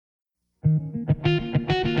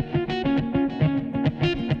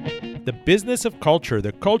The business of culture,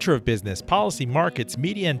 the culture of business, policy, markets,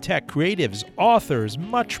 media and tech, creatives, authors,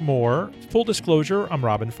 much more. Full disclosure, I'm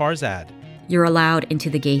Robin Farzad. You're allowed into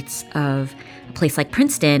the gates of a place like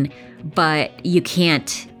Princeton, but you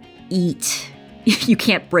can't eat. You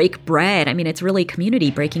can't break bread. I mean, it's really community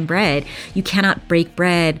breaking bread. You cannot break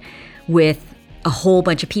bread with a whole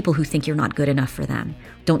bunch of people who think you're not good enough for them,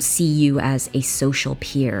 don't see you as a social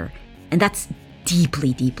peer. And that's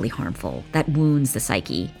deeply, deeply harmful. That wounds the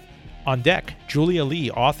psyche. On deck, Julia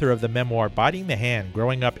Lee, author of the memoir Biting the Hand,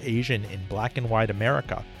 Growing Up Asian in Black and White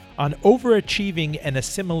America, on overachieving and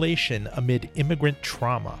assimilation amid immigrant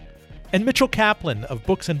trauma. And Mitchell Kaplan of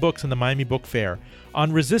Books and Books and the Miami Book Fair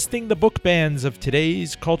on resisting the book bans of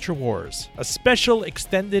today's culture wars, a special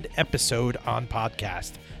extended episode on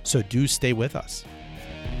podcast. So do stay with us.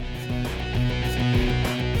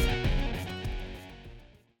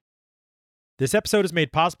 This episode is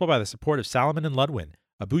made possible by the support of Salomon & Ludwin,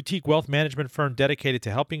 a boutique wealth management firm dedicated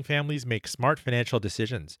to helping families make smart financial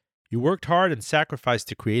decisions. You worked hard and sacrificed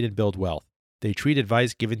to create and build wealth. They treat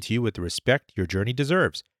advice given to you with the respect your journey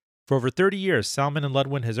deserves. For over 30 years, Salomon &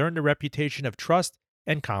 Ludwin has earned a reputation of trust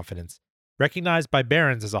and confidence, recognized by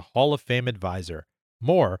Barron's as a Hall of Fame advisor.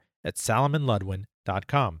 More at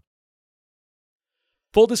salomonludwin.com.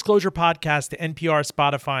 Full Disclosure Podcast to NPR,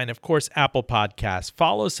 Spotify, and of course, Apple Podcasts.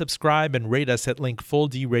 Follow, subscribe, and rate us at link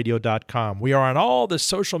fulldradio.com. We are on all the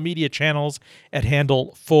social media channels at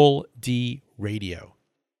handle fulldradio.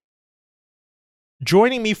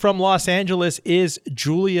 Joining me from Los Angeles is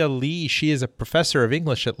Julia Lee. She is a professor of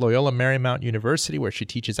English at Loyola Marymount University, where she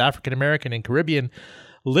teaches African American and Caribbean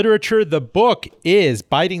literature. The book is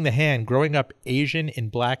Biting the Hand, Growing Up Asian in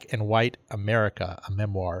Black and White America, a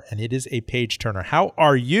memoir, and it is a page-turner. How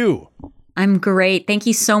are you? I'm great. Thank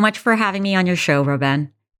you so much for having me on your show,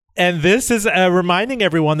 Robin. And this is reminding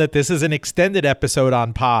everyone that this is an extended episode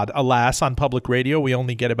on pod. Alas, on public radio, we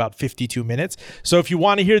only get about 52 minutes. So if you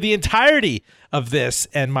want to hear the entirety of this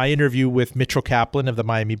and my interview with Mitchell Kaplan of the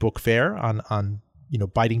Miami Book Fair on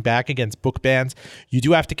biting back against book bans, you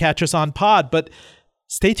do have to catch us on pod. But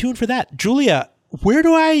stay tuned for that. Julia, where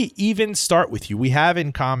do I even start with you? We have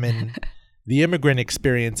in common the immigrant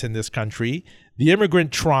experience in this country, the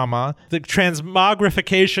immigrant trauma, the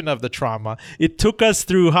transmogrification of the trauma. It took us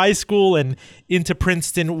through high school and into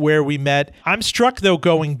Princeton where we met. I'm struck, though,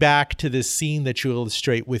 going back to this scene that you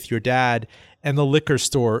illustrate with your dad and the liquor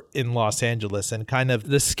store in Los Angeles and kind of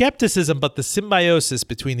the skepticism, but the symbiosis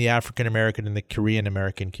between the African-American and the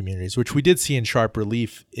Korean-American communities, which we did see in sharp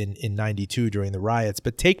relief in 92 during the riots.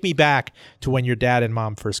 But take me back to when your dad and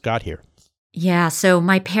mom first got here. Yeah, so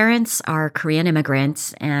my parents are Korean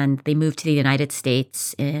immigrants, and they moved to the United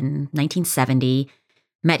States in 1970,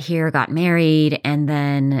 met here, got married, and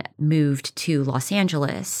then moved to Los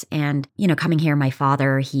Angeles. And, coming here, my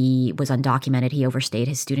father, he was undocumented. He overstayed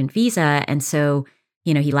his student visa. And so,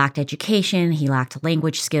 he lacked education, he lacked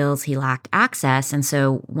language skills, he lacked access. And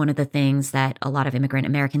so one of the things that a lot of immigrant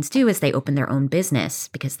Americans do is they open their own business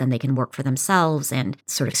because then they can work for themselves and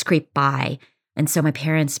sort of scrape by. And so my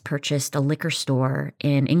parents purchased a liquor store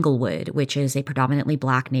in Inglewood, which is a predominantly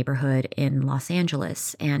Black neighborhood in Los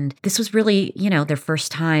Angeles. And this was really, their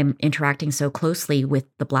first time interacting so closely with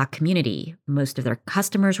the Black community. Most of their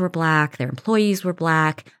customers were Black, their employees were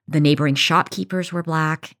Black, the neighboring shopkeepers were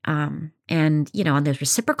Black. And, on the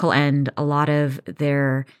reciprocal end, a lot of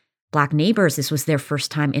their Black neighbors, this was their first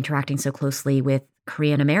time interacting so closely with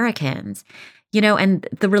Korean Americans. And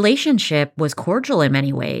the relationship was cordial in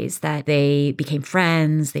many ways, that they became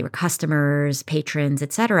friends, they were customers, patrons,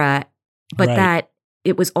 etc. But right. That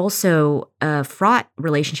it was also a fraught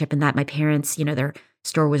relationship in that my parents, their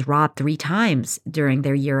store was robbed 3 times during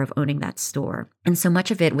their year of owning that store. And so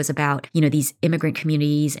much of it was about, these immigrant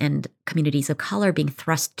communities and communities of color being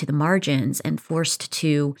thrust to the margins and forced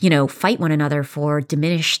to, fight one another for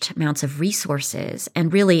diminished amounts of resources.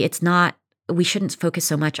 And really, we shouldn't focus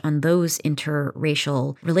so much on those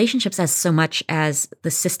interracial relationships as so much as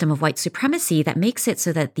the system of white supremacy that makes it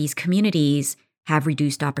so that these communities have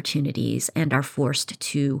reduced opportunities and are forced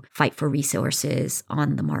to fight for resources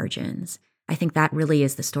on the margins. I think that really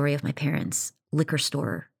is the story of my parents' liquor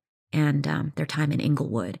store and their time in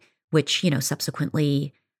Inglewood, which,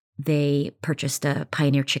 subsequently they purchased a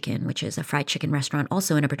Pioneer Chicken, which is a fried chicken restaurant,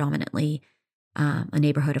 also in a predominantly a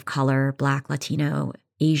neighborhood of color, Black, Latino,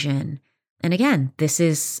 Asian. And again, this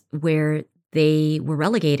is where they were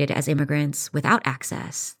relegated as immigrants without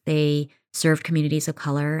access. They served communities of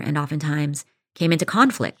color and oftentimes came into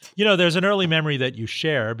conflict. There's an early memory that you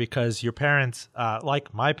share because your parents,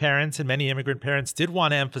 like my parents and many immigrant parents, did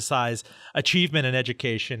want to emphasize achievement and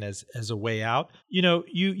education as a way out.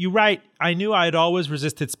 You write, I knew I had always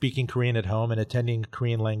resisted speaking Korean at home and attending a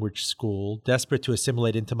Korean language school, desperate to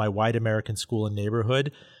assimilate into my white American school and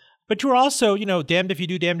neighborhood. But you were also, damned if you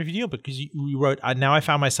do, damned if you don't, because you wrote, now I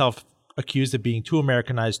found myself accused of being too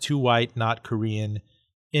Americanized, too white, not Korean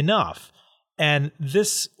enough. And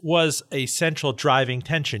this was a central driving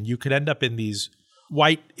tension. You could end up in these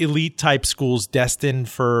white elite type schools destined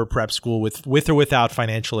for prep school with or without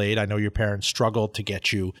financial aid. I know your parents struggled to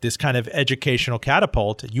get you this kind of educational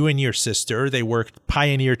catapult. You and your sister, they worked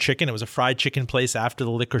Pioneer Chicken. It was a fried chicken place after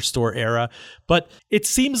the liquor store era. But it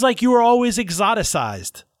seems like you were always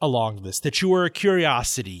exoticized along this, that you were a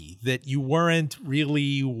curiosity, that you weren't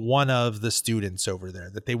really one of the students over there,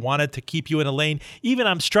 that they wanted to keep you in a lane. Even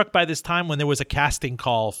I'm struck by this time when there was a casting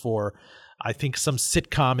call for, I think, some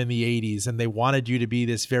sitcom in the 80s, and they wanted you to be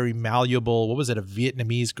this very malleable, what was it, a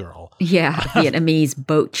Vietnamese girl? Yeah, Vietnamese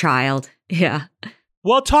boat child. Yeah.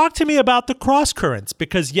 Well, talk to me about the cross currents,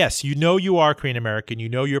 because yes, you are Korean American,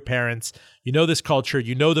 your parents, this culture,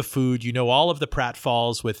 the food, all of the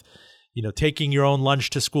pratfalls with, taking your own lunch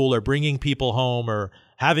to school or bringing people home or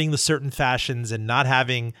having the certain fashions and not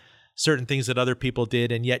having certain things that other people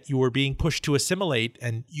did. And yet you were being pushed to assimilate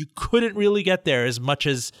and you couldn't really get there as much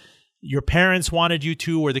as your parents wanted you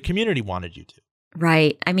to or the community wanted you to.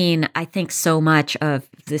 Right. I mean, I think so much of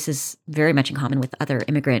this is very much in common with other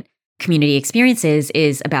immigrant community experiences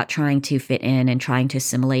is about trying to fit in and trying to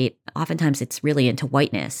assimilate. Oftentimes it's really into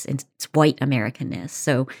whiteness, it's white Americanness.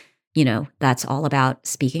 So, that's all about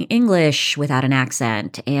speaking English without an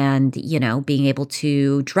accent and, being able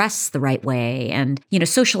to dress the right way and,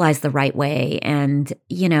 socialize the right way and,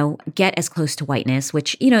 get as close to whiteness,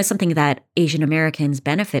 which, is something that Asian Americans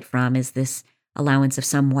benefit from is this allowance of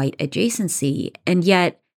some white adjacency. And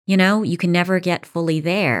yet, you can never get fully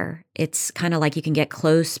there. It's kind of like you can get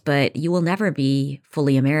close, but you will never be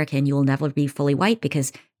fully American. You will never be fully white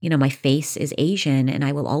because, my face is Asian and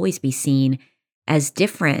I will always be seen as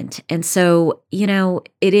different. And so,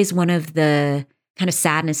 it is one of the kind of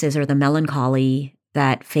sadnesses or the melancholy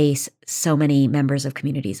that face so many members of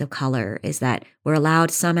communities of color is that we're allowed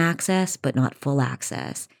some access, but not full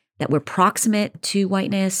access, that we're proximate to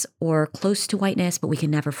whiteness or close to whiteness, but we can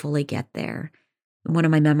never fully get there. One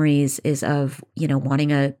of my memories is of,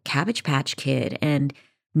 wanting a Cabbage Patch Kid and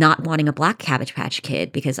not wanting a Black Cabbage Patch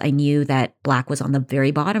Kid because I knew that Black was on the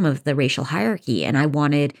very bottom of the racial hierarchy and I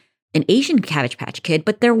wanted an Asian Cabbage Patch Kid,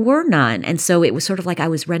 but there were none. And so it was sort of like I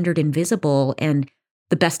was rendered invisible and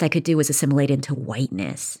the best I could do was assimilate into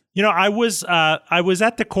whiteness. I was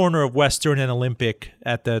at the corner of Western and Olympic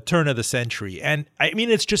at the turn of the century. And I mean,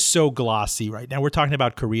 it's just so glossy right now. We're talking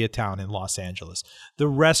about Koreatown in Los Angeles. The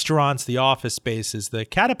restaurants, the office spaces, the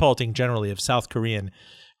catapulting generally of South Korean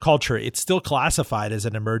culture, it's still classified as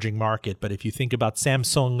an emerging market. But if you think about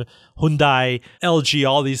Samsung, Hyundai, LG,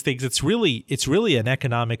 all these things, it's really an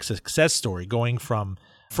economic success story going from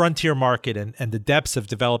frontier market and the depths of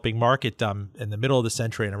developing marketdom in the middle of the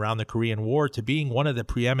century and around the Korean War to being one of the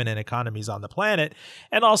preeminent economies on the planet.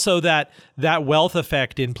 And also that wealth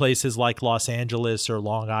effect in places like Los Angeles or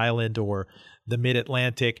Long Island or the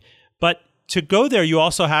Mid-Atlantic. But to go there, you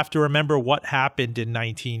also have to remember what happened in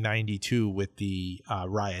 1992 with the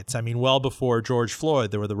riots. I mean, well before George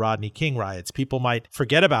Floyd, there were the Rodney King riots. People might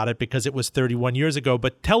forget about it because it was 31 years ago,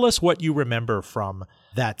 but tell us what you remember from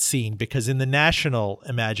that scene, because in the national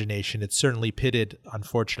imagination, it certainly pitted,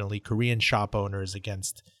 unfortunately, Korean shop owners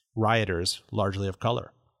against rioters, largely of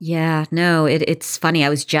color. Yeah, no, it's funny. I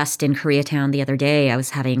was just in Koreatown the other day. I was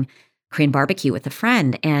having Korean barbecue with a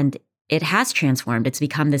friend, and it has transformed. It's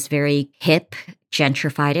become this very hip,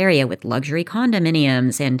 gentrified area with luxury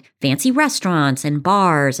condominiums and fancy restaurants and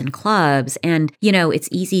bars and clubs. And, it's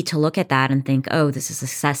easy to look at that and think, oh, this is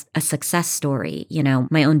a success story.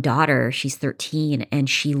 My own daughter, she's 13 and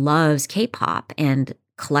she loves K-pop and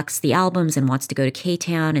collects the albums and wants to go to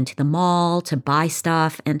K-Town and to the mall to buy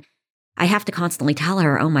stuff. And I have to constantly tell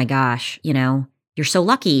her, oh my gosh, you're so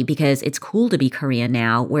lucky because it's cool to be Korean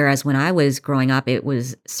now. Whereas when I was growing up, it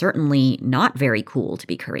was certainly not very cool to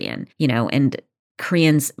be Korean, and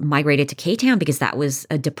Koreans migrated to K-Town because that was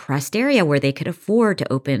a depressed area where they could afford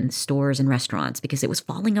to open stores and restaurants because it was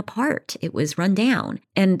falling apart. It was run down.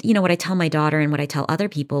 And, what I tell my daughter and what I tell other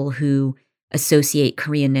people who associate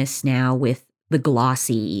Koreanness now with the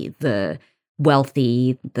glossy, the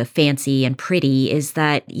wealthy, the fancy and pretty, is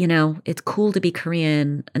that, it's cool to be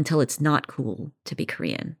Korean until it's not cool to be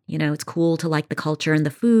Korean. It's cool to like the culture and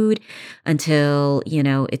the food until,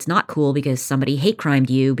 it's not cool because somebody hate crimed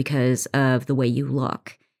you because of the way you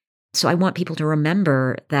look. So I want people to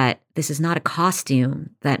remember that this is not a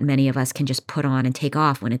costume that many of us can just put on and take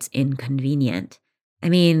off when it's inconvenient. I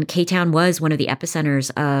mean, K-Town was one of the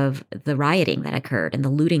epicenters of the rioting that occurred and the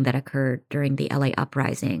looting that occurred during the LA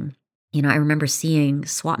uprising. I remember seeing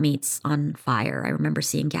swap meets on fire. I remember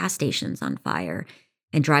seeing gas stations on fire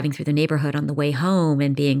and driving through the neighborhood on the way home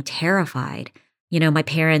and being terrified. My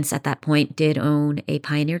parents at that point did own a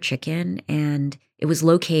Pioneer Chicken, and it was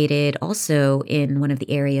located also in one of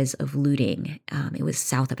the areas of looting. It was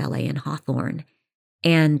south of LA in Hawthorne.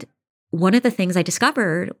 And one of the things I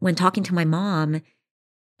discovered when talking to my mom,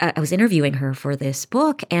 I was interviewing her for this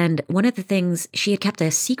book, and one of the things she had kept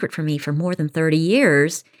a secret from me for more than 30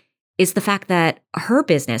 years is the fact that her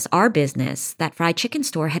business, our business, that fried chicken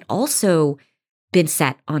store, had also been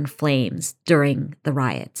set on flames during the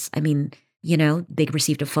riots. I mean, they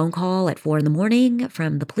received a phone call at 4 a.m.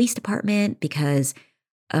 from the police department because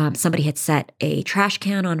somebody had set a trash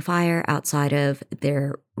can on fire outside of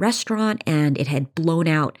their restaurant, and it had blown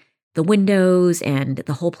out the windows, and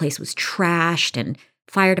the whole place was trashed, and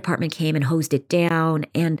fire department came and hosed it down.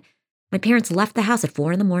 And my parents left the house at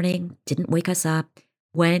 4 a.m, didn't wake us up,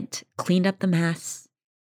 went, cleaned up the mess,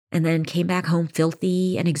 and then came back home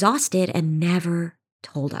filthy and exhausted and never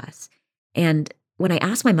told us. And when I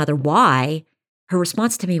asked my mother why, her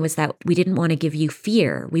response to me was that we didn't want to give you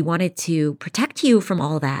fear. We wanted to protect you from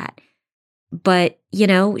all that. But,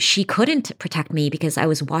 she couldn't protect me because I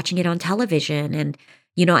was watching it on television. And,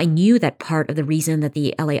 I knew that part of the reason that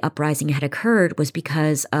the LA uprising had occurred was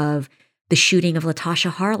because of the shooting of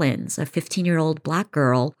Latasha Harlins, a 15-year-old Black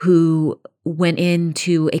girl who went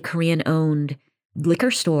into a Korean-owned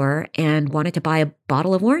liquor store and wanted to buy a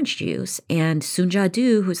bottle of orange juice. And Soon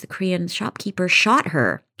Ja-do, who's the Korean shopkeeper, shot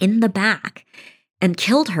her in the back and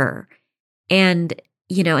killed her. And,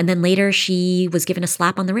 and then later she was given a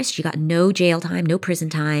slap on the wrist. She got no jail time, no prison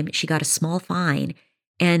time. She got a small fine.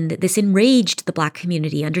 And this enraged the Black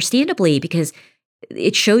community, understandably, because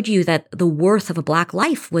it showed you that the worth of a Black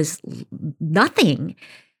life was nothing.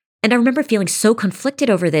 And I remember feeling so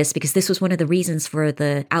conflicted over this because this was one of the reasons for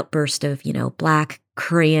the outburst of, Black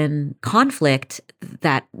Korean conflict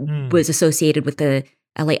that was associated with the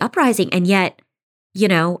LA uprising. And yet,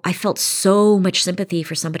 I felt so much sympathy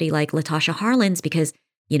for somebody like Latasha Harlins because,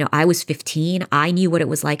 I was 15. I knew what it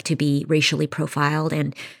was like to be racially profiled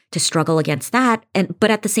and to struggle against that. But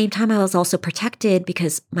at the same time, I was also protected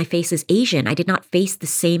because my face is Asian. I did not face the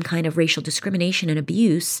same kind of racial discrimination and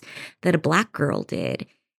abuse that a Black girl did.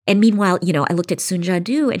 And meanwhile, I looked at Soon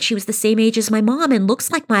Ja-do and she was the same age as my mom and looks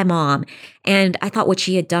like my mom. And I thought what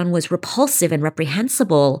she had done was repulsive and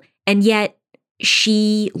reprehensible. And yet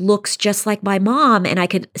she looks just like my mom. And I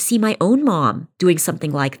could see my own mom doing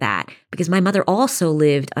something like that because my mother also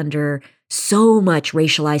lived under so much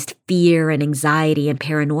racialized fear and anxiety and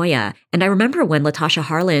paranoia. And I remember when Latasha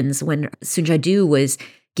Harlins, when Soon Ja-do was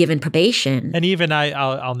given probation. And even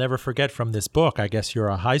I'll never forget from this book, I guess you're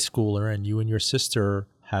a high schooler and you and your sister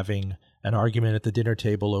having an argument at the dinner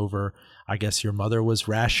table over, I guess your mother was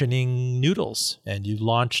rationing noodles and you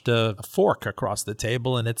launched a fork across the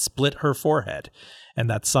table and it split her forehead. And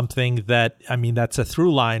that's something that, that's a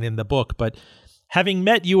through line in the book. But having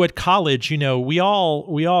met you at college, we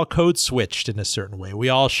all code switched in a certain way. We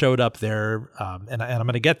all showed up there, and I'm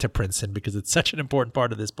going to get to Princeton because it's such an important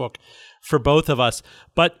part of this book for both of us.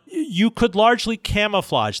 But you could largely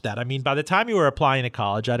camouflage that. By the time you were applying to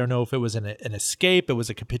college, I don't know if it was an escape, it was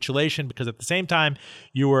a capitulation, because at the same time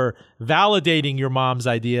you were validating your mom's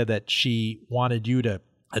idea that she wanted you to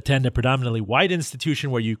attend a predominantly white institution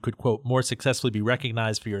where you could, quote, more successfully be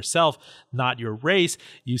recognized for yourself, not your race.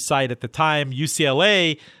 You cite at the time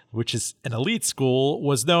UCLA, which is an elite school,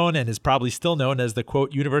 was known and is probably still known as the,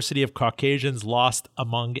 quote, University of Caucasians lost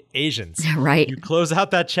among Asians. Right. You close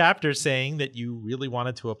out that chapter saying that you really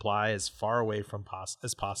wanted to apply as far away from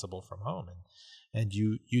as possible from home. And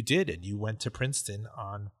you did, and you went to Princeton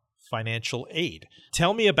on financial aid.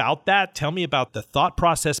 Tell me about that. Tell me about the thought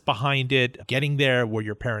process behind it. Getting there, were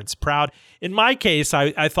your parents proud? In my case,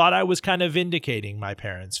 I thought I was kind of vindicating my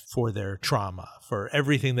parents for their trauma, for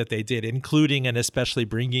everything that they did, including and especially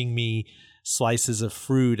bringing me slices of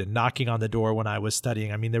fruit and knocking on the door when I was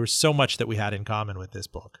studying. There was so much that we had in common with this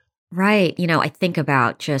book. Right. I think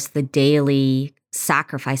about just the daily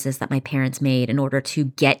sacrifices that my parents made in order to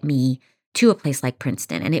get me to a place like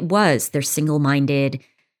Princeton. And it was their single-minded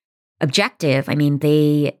objective. I mean,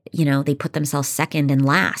 they put themselves second and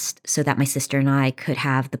last so that my sister and I could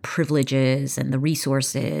have the privileges and the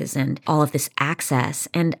resources and all of this access.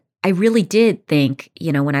 And I really did think,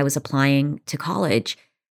 when I was applying to college,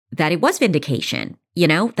 that it was vindication,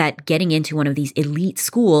 that getting into one of these elite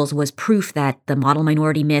schools was proof that the model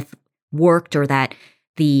minority myth worked, or that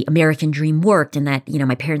the American dream worked, and that,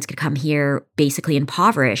 my parents could come here basically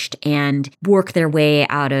impoverished and work their way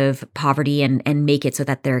out of poverty and make it so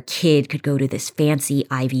that their kid could go to this fancy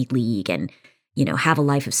Ivy League and, have a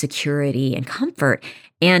life of security and comfort.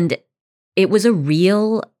 And it was a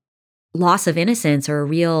real loss of innocence, or a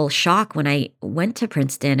real shock when I went to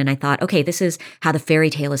Princeton and I thought, okay, this is how the fairy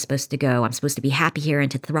tale is supposed to go. I'm supposed to be happy here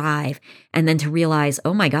and to thrive. And then to realize,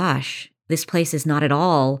 oh my gosh, this place is not at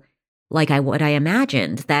all like what I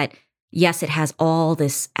imagined. That yes, it has all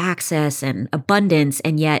this access and abundance,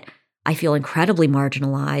 and yet I feel incredibly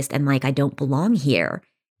marginalized and like I don't belong here.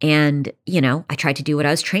 And, I tried to do what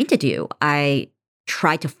I was trained to do. I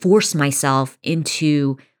tried to force myself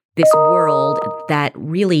into this world that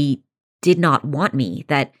really did not want me,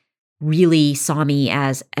 that really saw me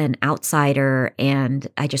as an outsider. And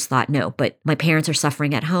I just thought, no, but my parents are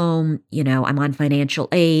suffering at home. I'm on financial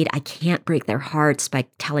aid. I can't break their hearts by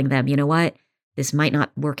telling them, you know what, this might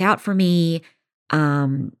not work out for me.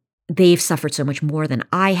 They've suffered so much more than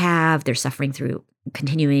I have. They're suffering through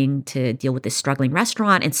continuing to deal with this struggling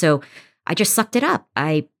restaurant. And so I just sucked it up.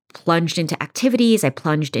 I plunged into activities. I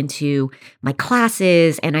plunged into my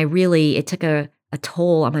classes. And it took a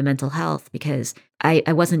toll on my mental health, because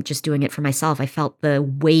I wasn't just doing it for myself. I felt the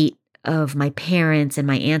weight of my parents and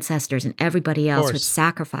my ancestors and everybody else who had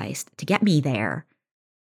sacrificed to get me there.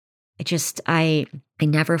 I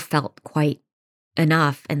never felt quite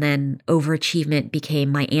enough. And then overachievement became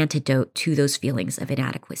my antidote to those feelings of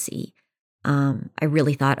inadequacy. I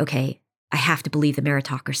really thought, okay, I have to believe the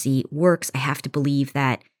meritocracy works. I have to believe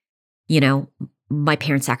that, my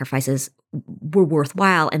parents' sacrifices were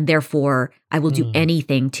worthwhile, and therefore I will do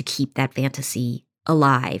anything to keep that fantasy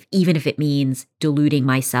alive, even if it means deluding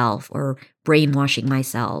myself or brainwashing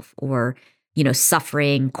myself or,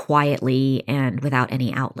 suffering quietly and without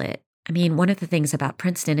any outlet. I mean, one of the things about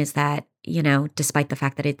Princeton is that, despite the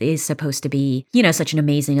fact that it is supposed to be, such an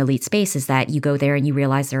amazing elite space, is that you go there and you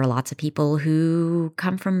realize there are lots of people who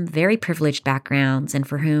come from very privileged backgrounds and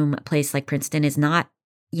for whom a place like Princeton is not,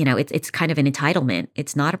 it's kind of an entitlement.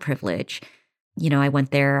 It's not a privilege. I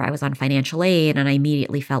went there, I was on financial aid, and I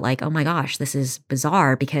immediately felt like, oh my gosh, this is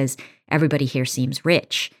bizarre because everybody here seems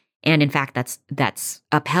rich. And in fact, that's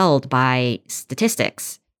upheld by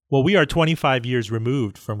statistics. Well, we are 25 years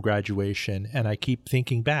removed from graduation, and I keep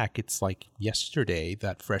thinking back. It's like yesterday,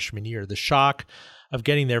 that freshman year, the shock of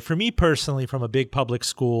getting there. For me personally, from a big public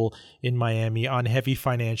school in Miami on heavy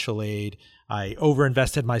financial aid, I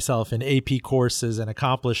overinvested myself in AP courses and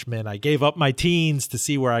accomplishment. I gave up my teens to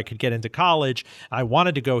see where I could get into college. I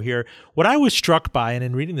wanted to go here. What I was struck by, and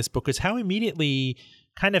in reading this book, is how immediately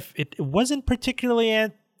it wasn't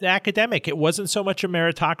particularly academic. It wasn't so much a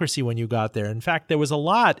meritocracy when you got there. In fact, there was a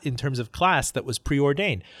lot in terms of class that was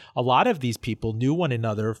preordained. A lot of these people knew one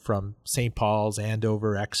another from St. Paul's,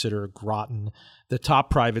 Andover, Exeter, Groton, the top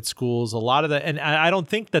private schools, a lot of that. And I don't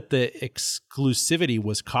think that the exclusivity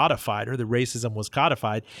was codified or the racism was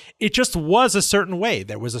codified. It just was a certain way.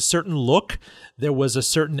 There was a certain look. There was a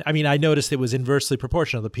certain, I noticed it was inversely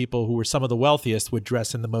proportional. The people who were some of the wealthiest would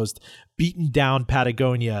dress in the most beaten down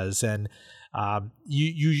Patagonias, and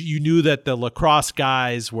you knew that the lacrosse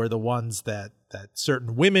guys were the ones that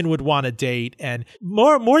certain women would want to date. And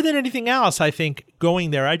more than anything else, I think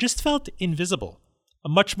going there, I just felt invisible,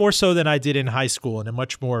 much more so than I did in high school, in a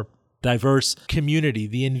much more diverse community.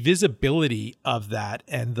 The invisibility of that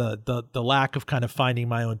and the lack of kind of finding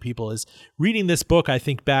my own people is reading this book. I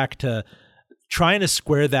think back to trying to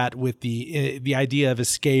square that with the idea of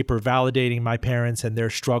escape or validating my parents and their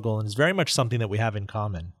struggle. And it's very much something that we have in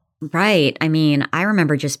common. Right. I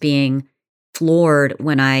remember just being floored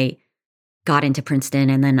when I got into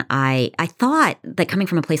Princeton. And then I thought that coming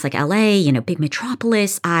from a place like LA, big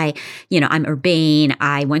metropolis, I'm urbane.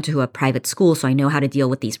 I went to a private school, so I know how to deal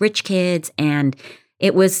with these rich kids. And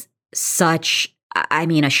it was such,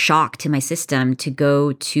 a shock to my system to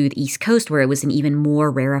go to the East Coast, where it was an even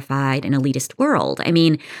more rarefied and elitist world.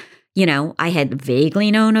 I had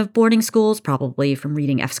vaguely known of boarding schools, probably from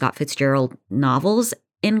reading F. Scott Fitzgerald novels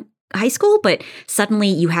in high school, but suddenly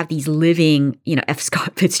you have these living, F.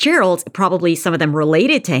 Scott Fitzgeralds, probably some of them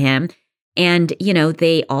related to him. And,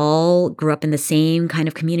 they all grew up in the same kind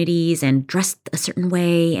of communities and dressed a certain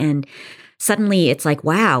way. And suddenly it's like,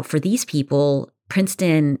 wow, for these people,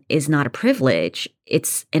 Princeton is not a privilege.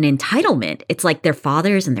 It's an entitlement. It's like their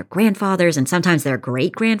fathers and their grandfathers and sometimes their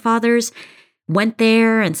great-grandfathers went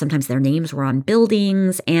there, and sometimes their names were on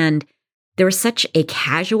buildings. And there was such a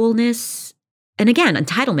casualness, and again,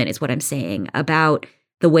 entitlement is what I'm saying, about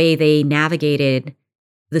the way they navigated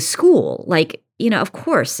the school. Like, of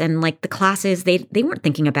course, and like the classes, they weren't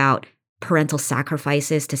thinking about parental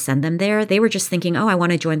sacrifices to send them there. They were just thinking, oh, I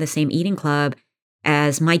want to join the same eating club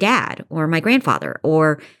as my dad or my grandfather,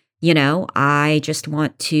 or, I just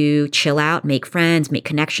want to chill out, make friends, make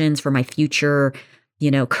connections for my future,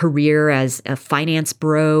 career as a finance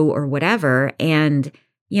bro or whatever. And,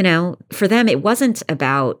 for them, it wasn't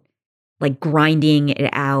about like grinding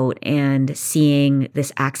it out and seeing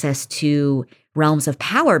this access to realms of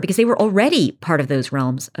power, because they were already part of those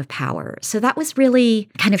realms of power. So that was really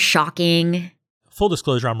kind of shocking. Full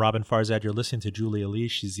disclosure, I'm Robin Farzad. You're listening to Julia Lee.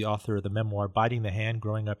 She's the author of the memoir, Biting the Hand,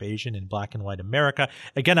 Growing Up Asian in Black and White America.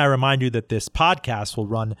 Again, I remind you that this podcast will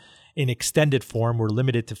run in extended form. We're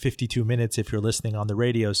limited to 52 minutes if you're listening on the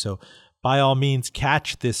radio. So by all means,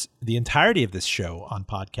 catch the entirety of this show on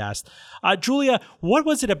podcast. Julia, what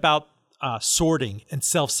was it about sorting and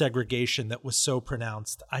self-segregation that was so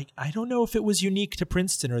pronounced? I don't know if it was unique to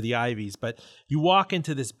Princeton or the Ivies, but you walk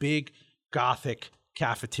into this big Gothic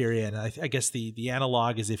cafeteria, and I guess the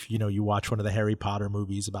analog is if you watch one of the Harry Potter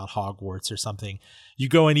movies about Hogwarts or something. You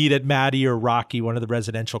go and eat at Maddie or Rocky, one of the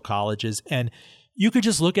residential colleges, and you could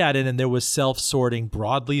just look at it and there was self-sorting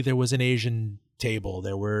broadly. There was an Asian table.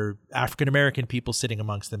 There were African-American people sitting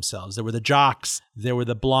amongst themselves. There were the jocks. There were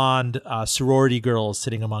the blonde sorority girls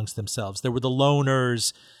sitting amongst themselves. There were the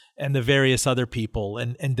loners and the various other people.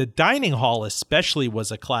 And the dining hall especially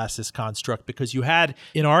was a classist construct because you had,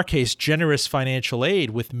 in our case, generous financial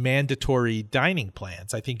aid with mandatory dining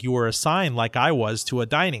plans. I think you were assigned, like I was, to a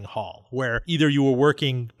dining hall where either you were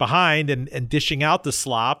working behind and dishing out the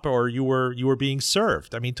slop, or you were being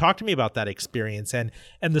served. I mean, talk to me about that experience and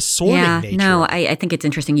the sorting nature. No, I think it's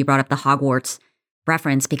interesting you brought up the Hogwarts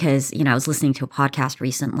reference because, I was listening to a podcast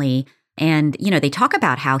recently. And, they talk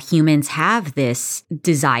about how humans have this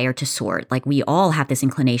desire to sort. Like we all have this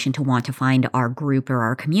inclination to want to find our group or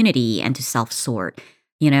our community and to self-sort,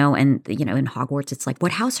 and, in Hogwarts, it's like,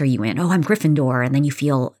 what house are you in? Oh, I'm Gryffindor. And then you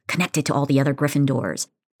feel connected to all the other Gryffindors.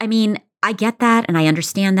 I mean, I get that and I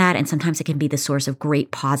understand that. And sometimes it can be the source of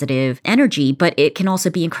great positive energy, but it can also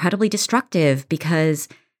be incredibly destructive because,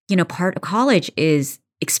 part of college is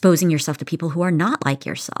exposing yourself to people who are not like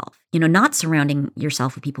yourself, not surrounding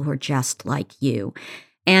yourself with people who are just like you.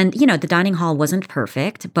 And, the dining hall wasn't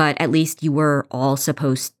perfect, but at least you were all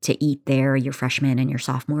supposed to eat there your freshman and your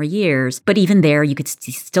sophomore years. But even there, you could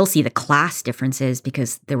still see the class differences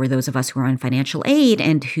because there were those of us who were on financial aid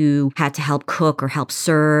and who had to help cook or help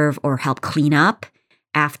serve or help clean up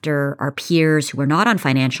after our peers who were not on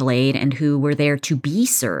financial aid and who were there to be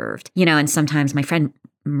served. And sometimes my friend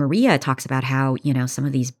Maria talks about how, some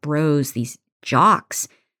of these bros, these jocks,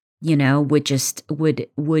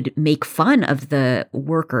 would make fun of the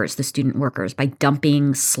workers, the student workers, by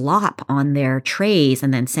dumping slop on their trays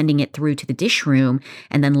and then sending it through to the dish room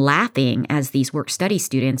and then laughing as these work-study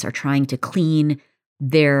students are trying to clean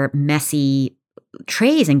their messy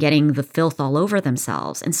trays and getting the filth all over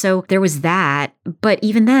themselves. And so there was that. But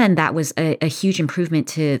even then, that was a huge improvement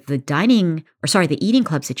to the eating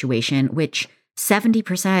club situation, which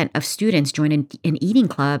 70% of students join an eating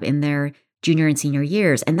club in their junior and senior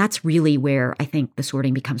years. And that's really where I think the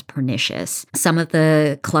sorting becomes pernicious. Some of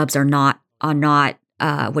the clubs are not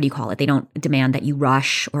what do you call it? They don't demand that you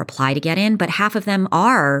rush or apply to get in, but half of them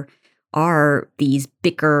are these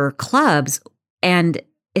bicker clubs. And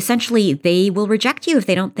essentially, they will reject you if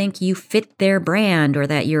they don't think you fit their brand or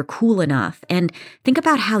that you're cool enough. And think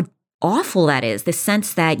about how awful that is, the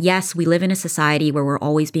sense that, yes, we live in a society where we're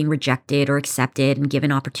always being rejected or accepted and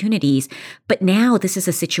given opportunities. But now this is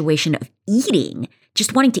a situation of eating.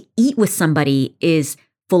 Just wanting to eat with somebody is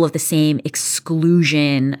full of the same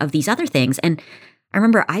exclusion of these other things. And I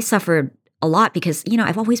remember I suffered a lot because,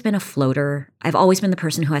 I've always been a floater. I've always been the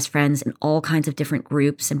person who has friends in all kinds of different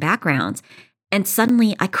groups and backgrounds. And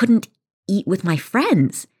suddenly I couldn't eat with my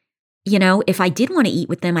friends. If I did want to eat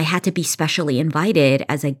with them, I had to be specially invited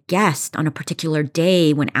as a guest on a particular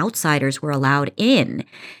day when outsiders were allowed in.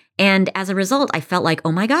 And as a result, I felt like,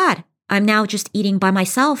 oh my God, I'm now just eating by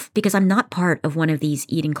myself because I'm not part of one of these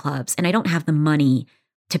eating clubs and I don't have the money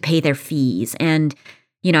to pay their fees. And,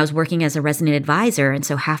 I was working as a resident advisor, and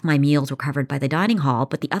so half my meals were covered by the dining hall,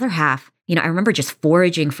 but the other half, I remember just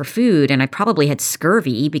foraging for food, and I probably had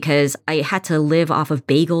scurvy because I had to live off of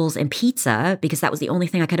bagels and pizza because that was the only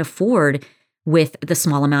thing I could afford with the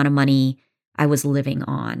small amount of money I was living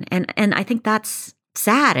on. And I think that's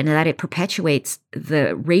sad, and that it perpetuates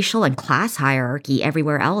the racial and class hierarchy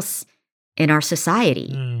everywhere else in our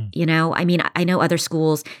society. You know, I mean, I know other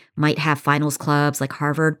schools might have finals clubs like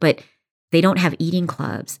Harvard, but they don't have eating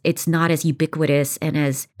clubs. It's not as ubiquitous and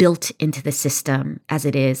as built into the system as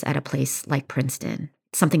it is at a place like Princeton.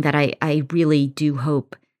 Something that I really do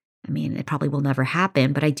hope, I mean, it probably will never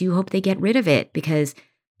happen, but I do hope they get rid of it, because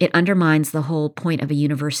it undermines the whole point of a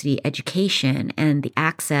university education and the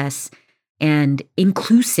access and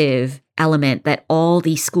inclusive element that all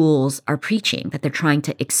these schools are preaching, that they're trying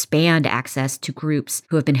to expand access to groups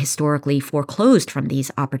who have been historically foreclosed from these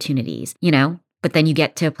opportunities, you know? But then you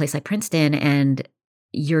get to a place like Princeton and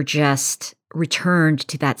you're just returned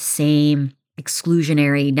to that same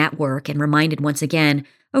exclusionary network and reminded once again,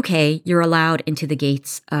 okay, you're allowed into the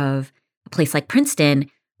gates of a place like Princeton,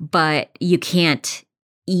 but you can't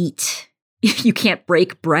eat. You can't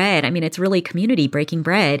break bread. I mean, it's really community breaking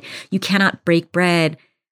bread. You cannot break bread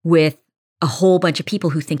with a whole bunch of people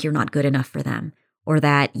who think you're not good enough for them, or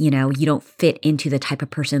that, you know, you don't fit into the type of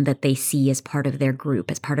person that they see as part of their group,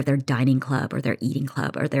 as part of their dining club or their eating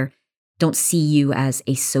club, or they don't see you as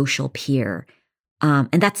a social peer. And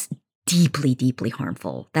that's deeply, deeply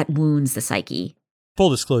harmful. That wounds the psyche. Full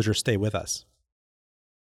disclosure, stay with us.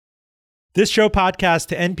 This show podcast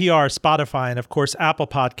to NPR, Spotify, and of course, Apple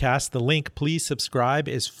Podcasts. The link, please subscribe,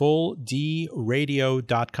 is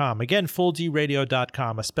fulldradio.com. Again,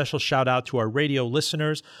 fulldradio.com. A special shout out to our radio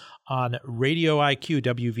listeners on Radio IQ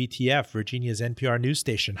WVTF, Virginia's NPR news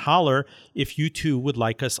station. Holler if you too would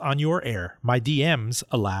like us on your air. My DMs,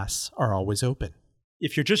 alas, are always open.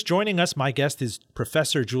 If you're just joining us, my guest is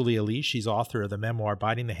Professor Julia Lee. She's author of the memoir,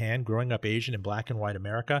 Biting the Hand, Growing Up Asian in Black and White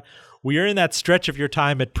America. We are in that stretch of your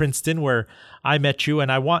time at Princeton where I met you,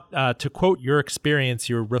 and I want to quote your experience,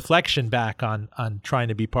 your reflection back on trying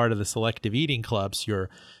to be part of the selective eating clubs your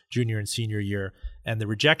junior and senior year, and the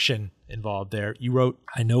rejection involved there. You wrote,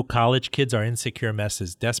 "I know college kids are insecure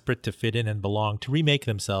messes, desperate to fit in and belong, to remake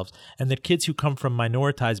themselves, and that kids who come from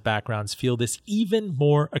minoritized backgrounds feel this even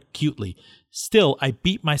more acutely. Still, I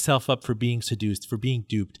beat myself up for being seduced, for being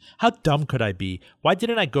duped. How dumb could I be? Why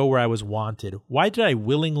didn't I go where I was wanted? Why did I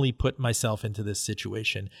willingly put myself into this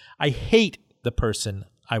situation? I hate the person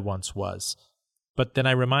I once was." But then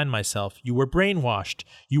I remind myself, you were brainwashed,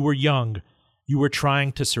 you were young, you were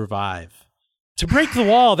trying to survive. To break the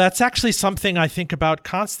wall, that's actually something I think about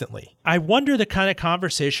constantly. I wonder the kind of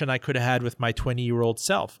conversation I could have had with my 20-year-old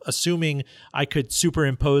self, assuming I could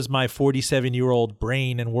superimpose my 47-year-old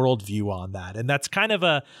brain and worldview on that. And that's kind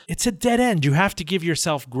of it's a dead end. You have to give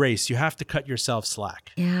yourself grace. You have to cut yourself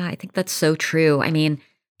slack. Yeah, I think that's so true. I mean,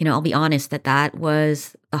 you know, I'll be honest that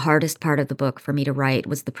was the hardest part of the book for me to write,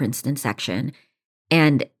 was the Princeton section.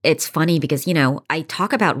 And it's funny because, you know, I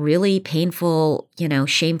talk about really painful, you know,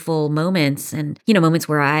 shameful moments and, you know, moments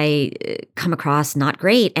where I come across not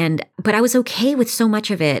great. But I was okay with so much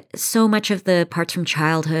of it, so much of the parts from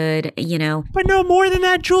childhood, you know. But no, more than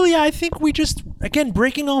that, Julia, I think we just, again,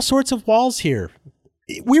 breaking all sorts of walls here.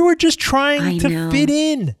 We were just trying to fit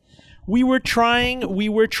in. We were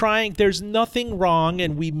trying. There's nothing wrong.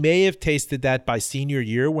 And we may have tasted that by senior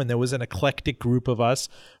year when there was an eclectic group of us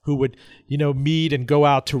who would, you know, meet and go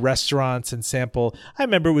out to restaurants and sample. I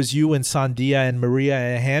remember it was you and Sandia and Maria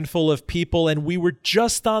and a handful of people. And we were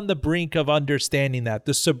just on the brink of understanding that,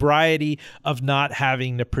 the sobriety of not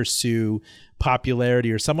having to pursue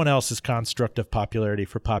popularity or someone else's construct of popularity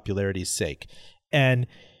for popularity's sake. And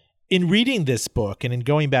in reading this book and in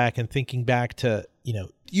going back and thinking back to, you know,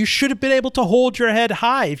 you should have been able to hold your head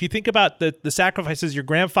high. If you think about the sacrifices your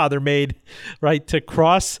grandfather made, right, to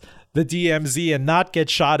cross the DMZ and not get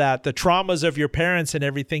shot at, the traumas of your parents and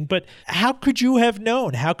everything. But how could you have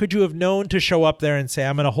known? How could you have known to show up there and say,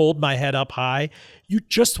 I'm going to hold my head up high? You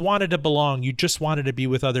just wanted to belong. You just wanted to be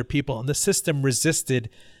with other people. And the system resisted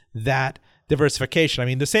that diversification. I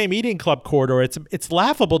mean, the same eating club corridor, it's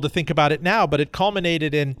laughable to think about it now, but it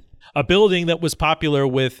culminated in a building that was popular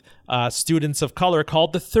with students of color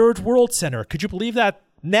called the Third World Center. Could you believe that?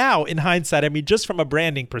 Now, in hindsight, I mean, just from a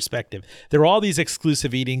branding perspective, there are all these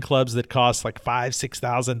exclusive eating clubs that cost like $5,000,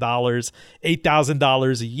 $6,000,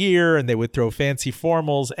 $8,000 a year, and they would throw fancy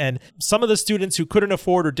formals. And some of the students who couldn't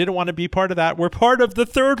afford or didn't want to be part of that were part of the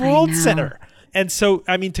Third World Center. And so,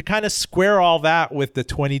 I mean, to kind of square all that with the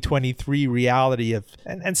 2023 reality of,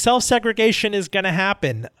 and self-segregation is going to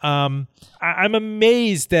happen. I'm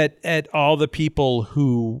amazed at all the people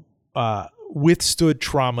who withstood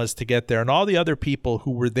traumas to get there, and all the other people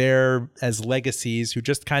who were there as legacies, who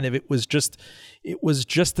just kind of, it was just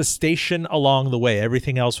a station along the way.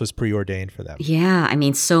 Everything else was preordained for them. Yeah. I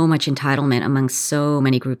mean, so much entitlement among so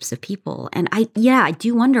many groups of people. And I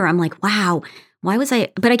do wonder, I'm like, wow, why was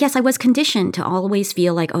but I guess I was conditioned to always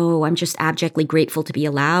feel like, oh, I'm just abjectly grateful to be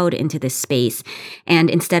allowed into this space. And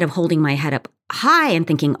instead of holding my head up high and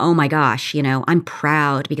thinking, oh my gosh, I'm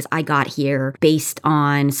proud because I got here based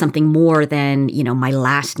on something more than, my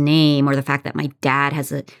last name, or the fact that my dad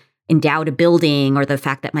has endowed a building, or the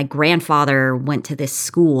fact that my grandfather went to this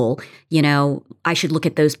school, I should look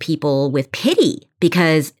at those people with pity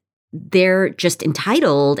because they're just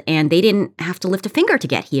entitled and they didn't have to lift a finger to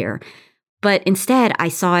get here. But instead, I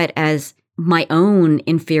saw it as my own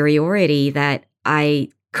inferiority, that I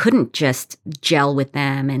couldn't just gel with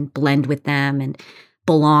them and blend with them and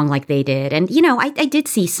belong like they did. And, I did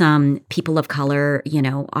see some people of color,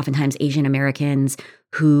 oftentimes Asian Americans,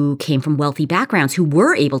 who came from wealthy backgrounds, who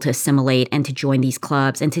were able to assimilate and to join these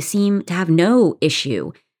clubs and to seem to have no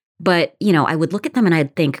issue. But, I would look at them and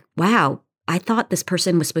I'd think, wow, I thought this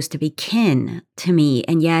person was supposed to be kin to me.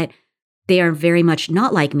 And yet they are very much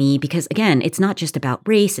not like me because, again, it's not just about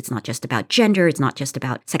race. It's not just about gender. It's not just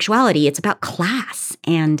about sexuality. It's about class.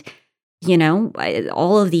 And,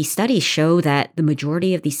 all of these studies show that the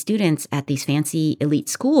majority of these students at these fancy elite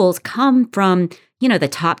schools come from, the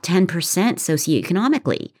top 10%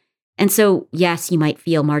 socioeconomically. And so, yes, you might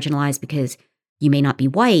feel marginalized because you may not be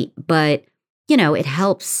white, but, it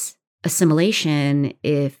helps assimilation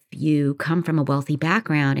if you come from a wealthy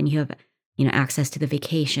background and you have access to the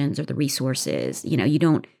vacations or the resources. You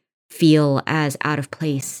don't feel as out of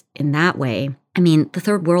place in that way. I mean, the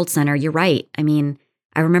Third World Center, you're right. I mean,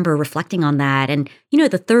 I remember reflecting on that. And,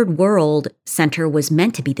 the Third World Center was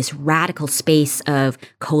meant to be this radical space of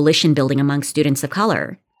coalition building among students of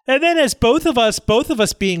color. And then as both of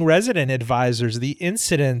us being resident advisors, the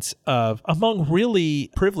incidence of, among really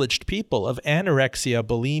privileged people, of anorexia,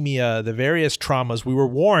 bulimia, the various traumas, we were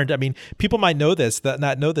warned. I mean, people might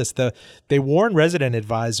not know this. They warn resident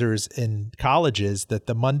advisors in colleges that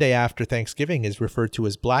the Monday after Thanksgiving is referred to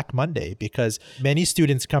as Black Monday because many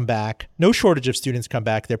students come back, no shortage of students come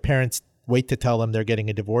back, their parents wait to tell them they're getting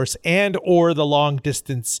a divorce, and or the long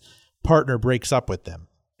distance partner breaks up with them.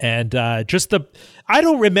 And I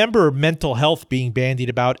don't remember mental health being bandied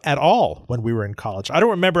about at all when we were in college. I don't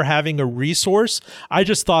remember having a resource. I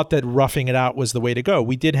just thought that roughing it out was the way to go.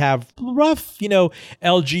 We did have rough,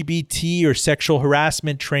 LGBT or sexual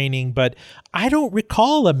harassment training, but I don't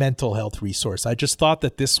recall a mental health resource. I just thought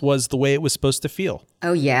that this was the way it was supposed to feel.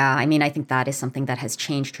 Oh, yeah. I mean, I think that is something that has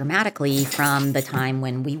changed dramatically from the time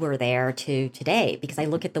when we were there to today, because I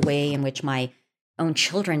look at the way in which my own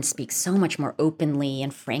children speak so much more openly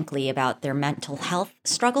and frankly about their mental health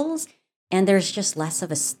struggles. And there's just less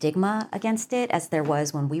of a stigma against it as there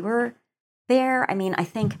was when we were there. I mean, I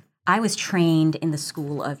think I was trained in the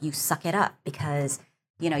school of you suck it up because,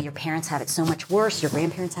 your parents have it so much worse. Your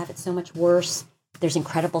grandparents have it so much worse. There's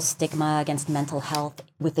incredible stigma against mental health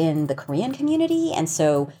within the Korean community. And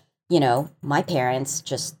so, my parents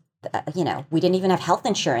just we didn't even have health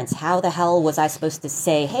insurance. How the hell was I supposed to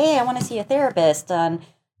say, hey, I want to see a therapist on,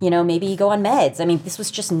 maybe go on meds? I mean, this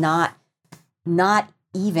was just not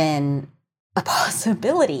even a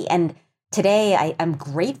possibility. And today I'm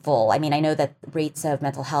grateful. I mean, I know that rates of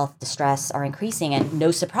mental health distress are increasing and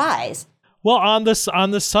no surprise. Well, on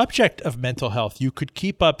the subject of mental health, you could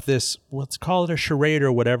keep up this, let's call it a charade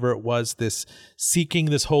or whatever it was, this seeking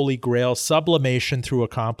this holy grail, sublimation through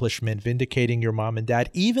accomplishment, vindicating your mom and dad,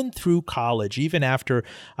 even through college, even after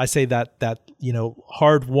I say that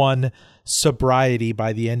hard-won sobriety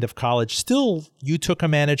by the end of college. Still, you took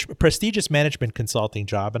a prestigious management consulting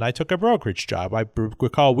job, and I took a brokerage job. I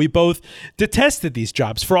recall we both detested these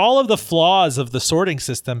jobs. For all of the flaws of the sorting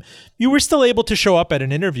system, you were still able to show up at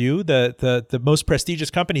an interview. The most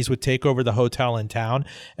prestigious companies would take over the hotel in town,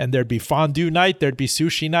 and there'd be fondue night, there'd be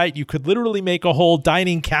sushi night. You could literally make a whole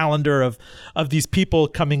dining calendar of these people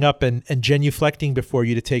coming up and genuflecting before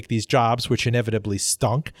you to take these jobs, which inevitably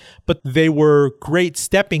stunk. But they were great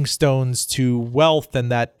stepping stones to wealth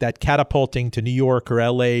and that catapulting to New York or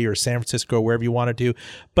LA or San Francisco, wherever you want to do.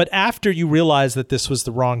 But after you realized that this was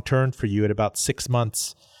the wrong turn for you at about 6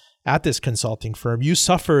 months at this consulting firm, you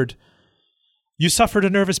suffered a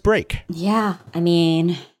nervous break. Yeah, I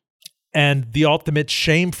mean. And the ultimate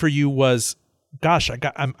shame for you was, gosh,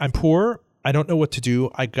 I'm poor. I don't know what to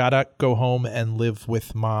do. I gotta go home and live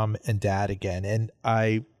with mom and dad again. And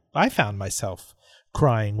I found myself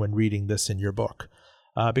crying when reading this in your book.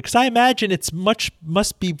 Because I imagine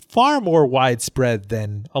must be far more widespread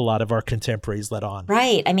than a lot of our contemporaries let on.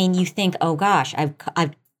 Right. I mean, you think, oh gosh,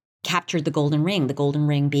 I've captured the golden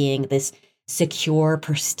ring being this secure,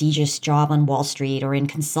 prestigious job on Wall Street or in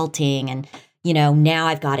consulting. And, now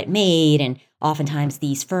I've got it made. And oftentimes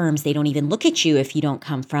these firms, they don't even look at you if you don't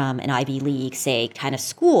come from an Ivy League, say, kind of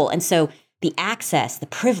school. And so the access, the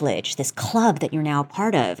privilege, this club that you're now a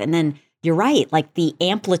part of. And then you're right, like the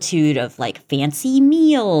amplitude of like fancy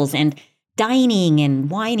meals and dining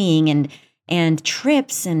and wining and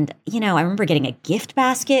trips. And, I remember getting a gift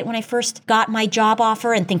basket when I first got my job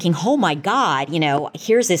offer and thinking, oh my God,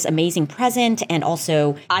 here's this amazing present. And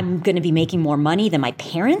also I'm going to be making more money than my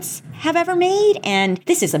parents have ever made. And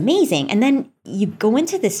this is amazing. And then you go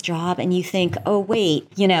into this job and you think, oh, wait,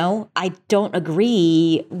 I don't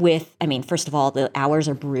agree with, first of all, the hours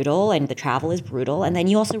are brutal and the travel is brutal. And then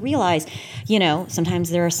you also realize, sometimes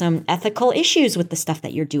there are some ethical issues with the stuff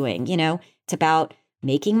that you're doing. It's about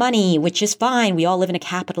making money, which is fine. We all live in a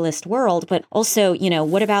capitalist world. But also,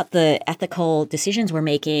 what about the ethical decisions we're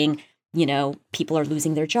making? People are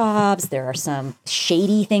losing their jobs. There are some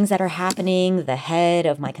shady things that are happening. The head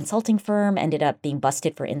of my consulting firm ended up being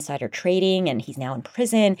busted for insider trading, and he's now in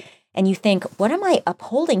prison. And you think, what am I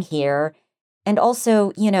upholding here? And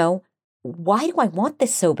also, why do I want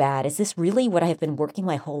this so bad? Is this really what I have been working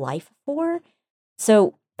my whole life for?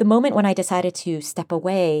 So the moment when I decided to step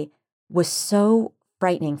away was so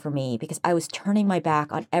frightening for me because I was turning my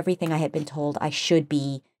back on everything I had been told I should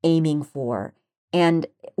be aiming for. And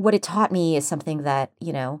what it taught me is something that,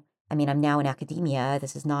 I'm now in academia.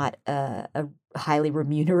 This is not a highly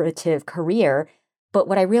remunerative career. But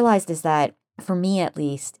what I realized is that for me, at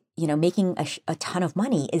least, making a ton of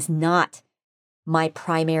money is not my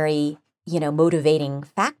primary, motivating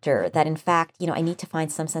factor. That in fact, I need to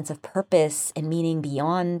find some sense of purpose and meaning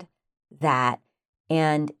beyond that.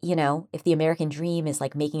 And, if the American dream is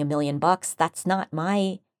like making $1 million, that's not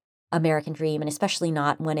my American dream. And especially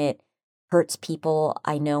not when it hurts people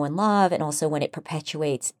I know and love. And also when it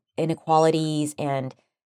perpetuates inequalities. And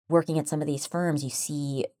working at some of these firms, you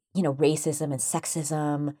see, racism and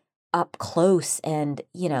sexism up close. And,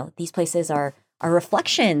 these places are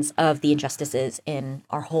reflections of the injustices in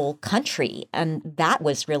our whole country. And that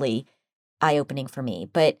was really eye-opening for me.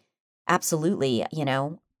 But absolutely,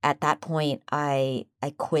 at that point, I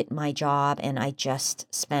quit my job and I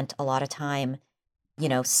just spent a lot of time,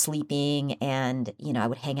 sleeping. And, I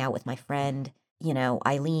would hang out with my friend,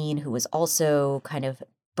 Eileen, who was also kind of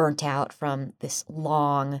burnt out from this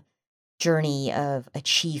long journey of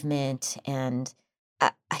achievement. And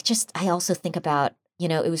I also think about,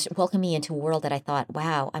 it was welcoming me into a world that I thought,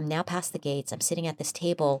 wow, I'm now past the gates. I'm sitting at this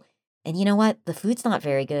table. And you know what? The food's not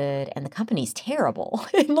very good and the company's terrible.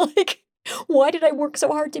 And like, why did I work so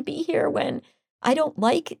hard to be here when I don't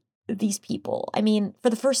like these people? For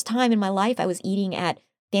the first time in my life, I was eating at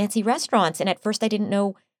fancy restaurants. And at first I didn't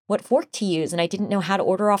know what fork to use. And I didn't know how to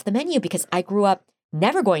order off the menu because I grew up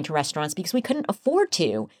never going to restaurants because we couldn't afford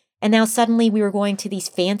to. And now suddenly we were going to these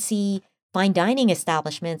fancy fine dining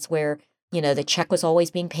establishments where, the check was always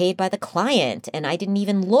being paid by the client. And I didn't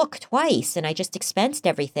even look twice. And I just expensed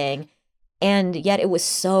everything. And yet it was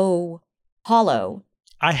so hollow.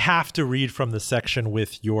 I have to read from the section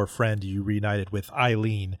with your friend you reunited with,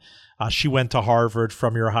 Eileen. She went to Harvard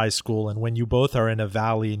from your high school. And when you both are in a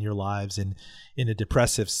valley in your lives, in a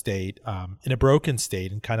depressive state, in a broken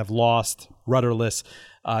state and kind of lost, rudderless,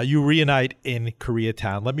 you reunite in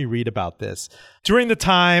Koreatown. Let me read about this. During the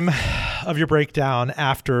time of your breakdown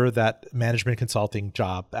after that management consulting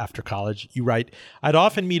job after college, you write, I'd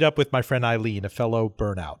often meet up with my friend Eileen, a fellow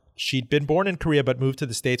burnout. She'd been born in Korea but moved to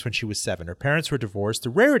the States when she was 7. Her parents were divorced,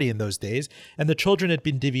 a rarity in those days, and the children had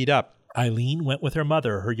been divvied up. Eileen went with her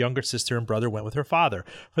mother. Her younger sister and brother went with her father.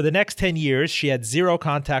 For the next 10 years, she had zero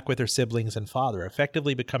contact with her siblings and father,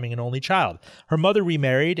 effectively becoming an only child. Her mother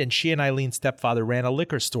remarried, and she and Eileen's stepfather ran a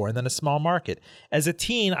liquor store and then a small market. As a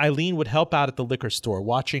teen, Eileen would help out at the liquor store,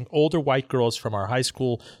 watching older white girls from our high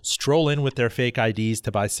school stroll in with their fake IDs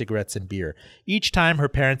to buy cigarettes and beer. Each time her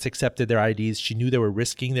parents accepted their IDs, she knew they were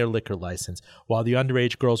risking their liquor license, while the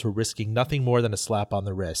underage girls were risking nothing more than a slap on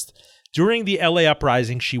the wrist. During the LA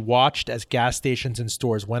uprising, she watched as gas stations and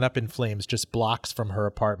stores went up in flames just blocks from her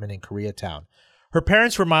apartment in Koreatown. Her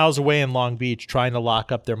parents were miles away in Long Beach trying to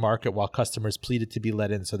lock up their market while customers pleaded to be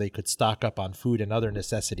let in so they could stock up on food and other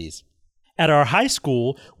necessities. At our high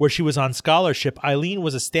school, where she was on scholarship, Eileen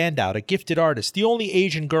was a standout, a gifted artist, the only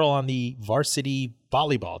Asian girl on the varsity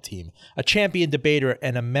volleyball team, a champion debater,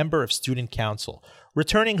 and a member of student council.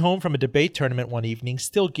 Returning home from a debate tournament one evening,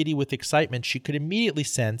 still giddy with excitement, she could immediately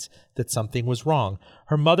sense that something was wrong.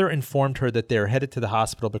 Her mother informed her that they were headed to the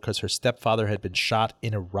hospital because her stepfather had been shot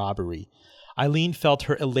in a robbery. Eileen felt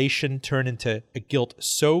her elation turn into a guilt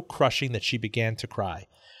so crushing that she began to cry.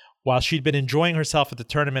 While she'd been enjoying herself at the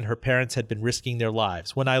tournament, her parents had been risking their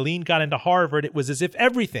lives. When Eileen got into Harvard, it was as if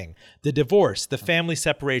everything, the divorce, the family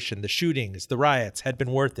separation, the shootings, the riots, had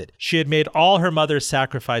been worth it. She had made all her mother's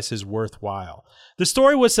sacrifices worthwhile. The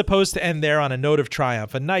story was supposed to end there on a note of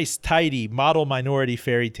triumph, a nice, tidy, model minority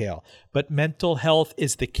fairy tale. But mental health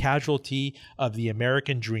is the casualty of the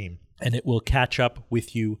American dream, and it will catch up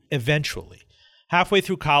with you eventually. Halfway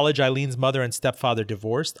through college, Eileen's mother and stepfather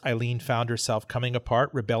divorced. Eileen found herself coming apart,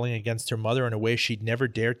 rebelling against her mother in a way she'd never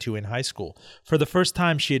dared to in high school. For the first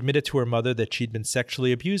time, she admitted to her mother that she'd been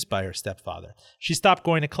sexually abused by her stepfather. She stopped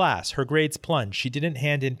going to class. Her grades plunged. She didn't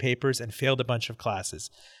hand in papers and failed a bunch of classes.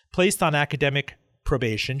 Placed on academic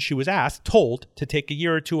probation, she was told to take a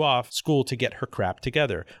year or two off school to get her crap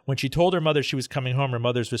together. When she told her mother she was coming home, her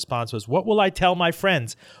mother's response was, "What will I tell my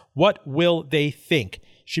friends? What will they think?"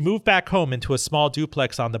 She moved back home into a small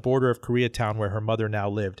duplex on the border of Koreatown where her mother now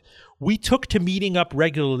lived. We took to meeting up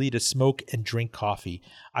regularly to smoke and drink coffee.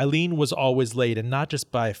 Eileen was always late, and not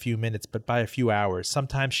just by a few minutes, but by a few hours.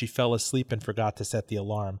 Sometimes she fell asleep and forgot to set the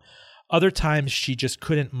alarm. Other times she just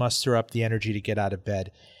couldn't muster up the energy to get out of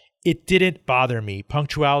bed. It didn't bother me.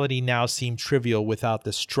 Punctuality now seemed trivial without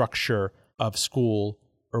the structure of school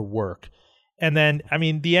or work. And then,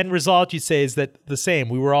 the end result, you'd say, is that the same.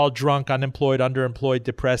 We were all drunk, unemployed, underemployed,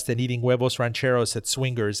 depressed, and eating huevos rancheros at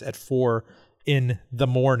Swingers at 4 in the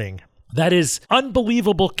morning. That is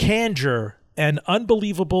unbelievable candor and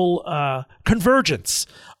unbelievable convergence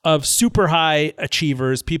of super high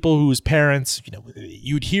achievers, people whose parents,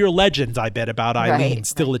 you'd hear legends, I bet, about Eileen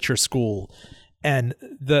still at your school. And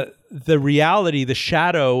the reality, the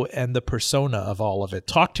shadow, and the persona of all of it.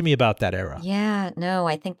 Talk to me about that era. Yeah, no,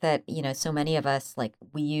 I think that, so many of us,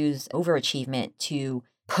 we use overachievement to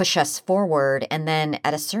push us forward. And then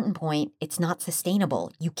at a certain point, it's not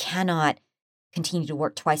sustainable. You cannot continue to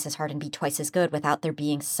work twice as hard and be twice as good without there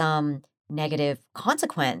being some negative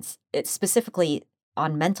consequence. It's specifically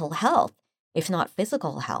on mental health, if not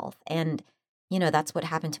physical health. And, that's what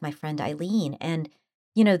happened to my friend Eileen. And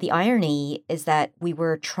the irony is that we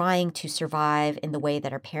were trying to survive in the way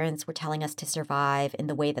that our parents were telling us to survive, in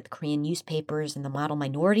the way that the Korean newspapers and the model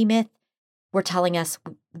minority myth were telling us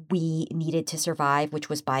we needed to survive, which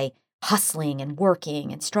was by hustling and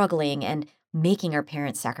working and struggling and making our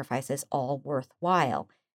parents' sacrifices all worthwhile.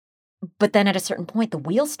 But then at a certain point, the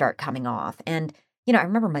wheels start coming off. And, I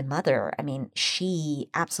remember my mother, she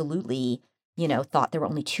absolutely thought there were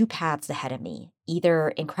only two paths ahead of me, either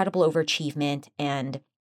incredible overachievement and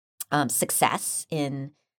success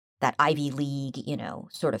in that Ivy League,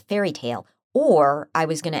 sort of fairy tale, or I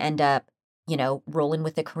was going to end up, rolling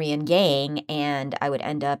with the Korean gang and I would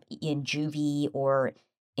end up in juvie or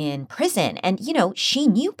in prison. And, she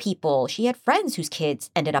knew people, she had friends whose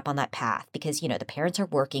kids ended up on that path because, the parents are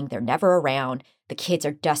working, they're never around. The kids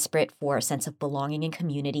are desperate for a sense of belonging and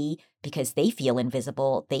community because they feel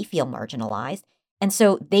invisible, they feel marginalized. And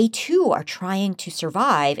so they too are trying to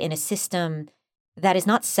survive in a system that is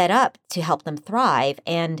not set up to help them thrive.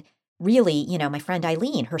 And really, my friend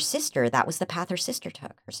Eileen, her sister, that was the path her sister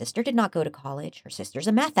took. Her sister did not go to college. Her sister's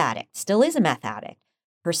a meth addict, still is a meth addict.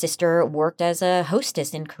 Her sister worked as a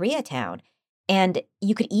hostess in Koreatown. And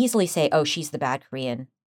you could easily say, oh, she's the bad Korean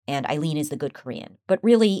and Eileen is the good Korean. But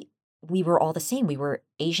really, we were all the same. We were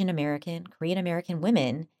Asian American, Korean American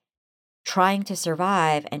women trying to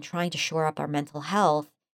survive and trying to shore up our mental health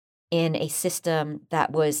in a system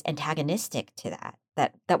that was antagonistic to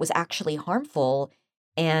that was actually harmful.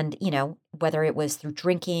 And, whether it was through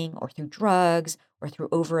drinking or through drugs or through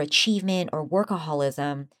overachievement or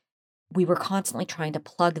workaholism, we were constantly trying to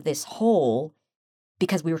plug this hole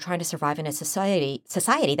because we were trying to survive in a society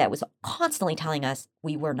that was constantly telling us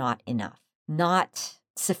we were not enough, not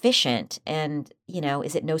sufficient. And,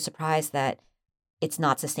 is it no surprise that it's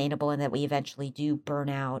not sustainable and that we eventually do burn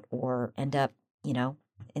out or end up,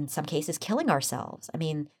 in some cases killing ourselves?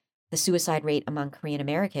 The suicide rate among Korean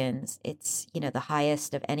Americans, it's, the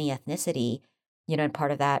highest of any ethnicity, and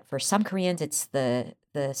part of that for some Koreans, it's the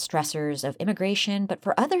stressors of immigration. But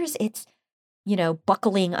for others, it's,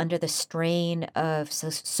 buckling under the strain of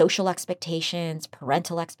social expectations,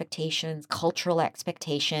 parental expectations, cultural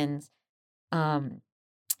expectations.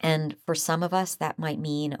 And for some of us, that might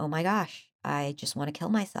mean, oh my gosh, I just want to kill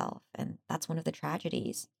myself. And that's one of the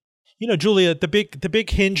tragedies. Julia, the big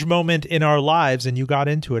hinge moment in our lives, and you got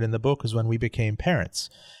into it in the book, is when we became parents.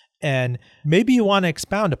 And maybe you want to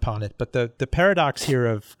expound upon it, but the paradox here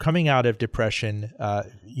of coming out of depression,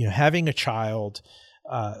 having a child,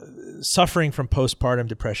 suffering from postpartum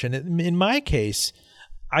depression. In my case,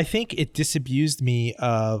 I think it disabused me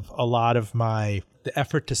of a lot of the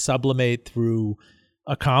effort to sublimate through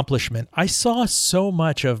accomplishment. I saw so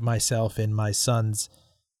much of myself in my son's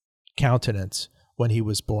countenance when he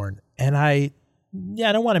was born. And I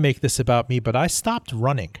don't want to make this about me, but I stopped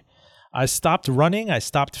running. I stopped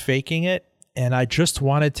faking it, and I just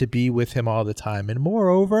wanted to be with him all the time. And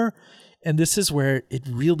moreover, and this is where it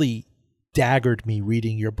really daggered me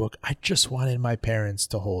reading your book, I just wanted my parents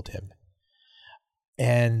to hold him.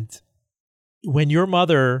 And when your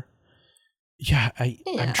mother,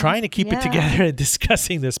 I'm trying to keep it together and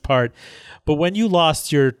discussing this part, but when you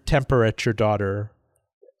lost your temper at your daughter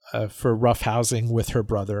for roughhousing with her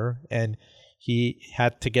brother, and he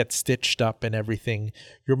had to get stitched up and everything,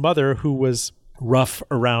 your mother, who was rough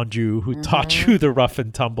around you, who taught you the rough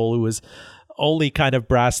and tumble, who was only kind of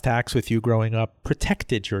brass tacks with you growing up,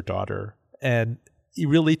 protected your daughter. And you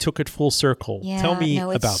really took it full circle. Yeah, Tell me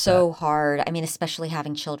about that. It's so hard. I mean, especially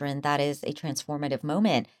having children, that is a transformative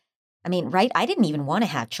moment. I mean, right? I didn't even want to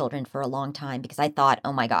have children for a long time because I thought,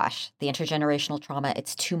 oh my gosh, the intergenerational trauma,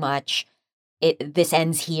 it's too much. This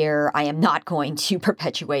ends here. I am not going to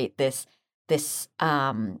perpetuate this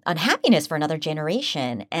unhappiness for another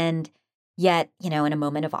generation. And yet, in a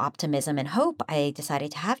moment of optimism and hope, I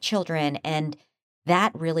decided to have children. And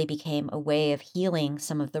that really became a way of healing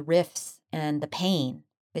some of the rifts and the pain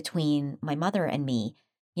between my mother and me.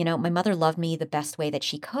 My mother loved me the best way that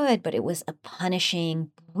she could, but it was a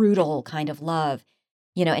punishing, brutal kind of love,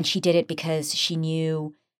 and she did it because she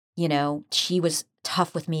knew, she was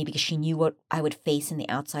tough with me because she knew what I would face in the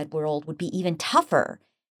outside world would be even tougher.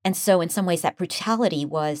 And so in some ways that brutality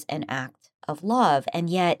was an act of love. And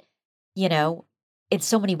yet, in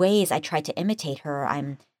so many ways I tried to imitate her.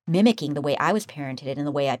 I'm mimicking the way I was parented and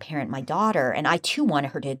the way I parent my daughter. And I too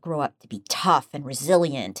wanted her to grow up to be tough and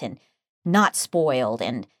resilient and not spoiled.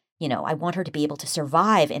 And, I want her to be able to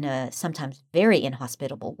survive in a sometimes very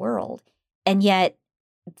inhospitable world. And yet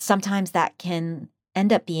sometimes that can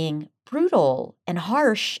end up being brutal and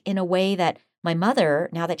harsh in a way that my mother,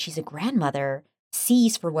 now that she's a grandmother,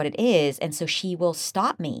 sees for what it is. And so she will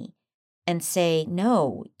stop me and say,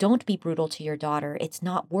 no, don't be brutal to your daughter. It's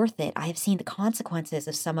not worth it. I have seen the consequences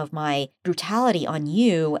of some of my brutality on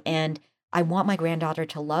you, and I want my granddaughter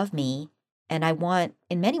to love me. And I want,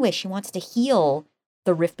 in many ways, she wants to heal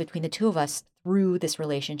the rift between the two of us through this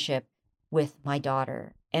relationship with my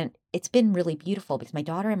daughter. And it's been really beautiful because my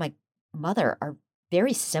daughter and my mother are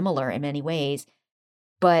very similar in many ways,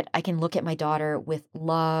 but I can look at my daughter with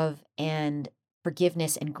love and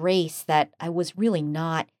forgiveness and grace that I was really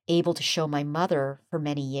not able to show my mother for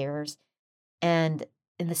many years. And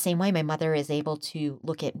in the same way, my mother is able to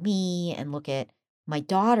look at me and look at my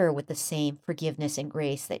daughter with the same forgiveness and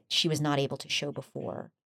grace that she was not able to show before.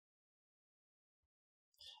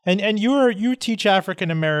 And you teach African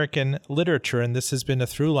American literature, and this has been a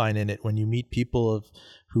through line in it when you meet people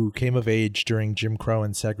who came of age during Jim Crow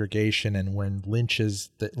and segregation, and when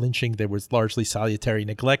lynching, there was largely salutary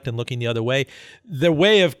neglect and looking the other way. The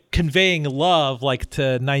way of conveying love, like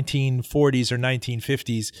to 1940s or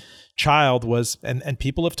 1950s child, was, and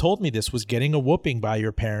people have told me this, was getting a whooping by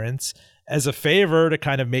your parents as a favor to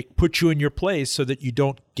kind of put you in your place so that you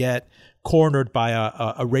don't get cornered by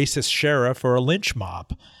a racist sheriff or a lynch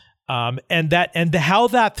mob. And how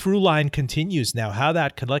that through line continues now, how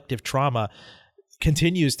that collective trauma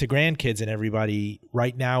continues to grandkids and everybody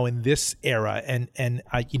right now in this era. And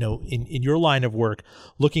I, in your line of work,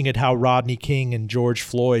 looking at how Rodney King and George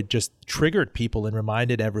Floyd just triggered people and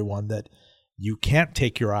reminded everyone that you can't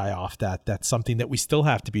take your eye off that. That's something that we still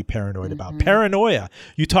have to be paranoid about. Paranoia.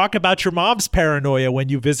 You talk about your mom's paranoia when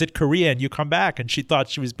you visit Korea and you come back and she thought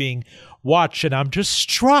she was being watched. And I'm just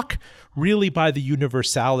struck really by the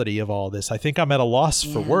universality of all this. I think I'm at a loss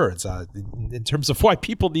for words in terms of why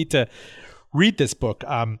people need to read this book.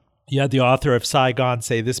 You had the author of Saigon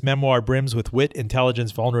say, this memoir brims with wit,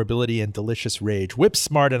 intelligence, vulnerability, and delicious rage. Whip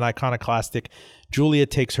smart and iconoclastic, Julia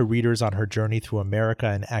takes her readers on her journey through America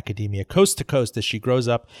and academia, coast to coast, as she grows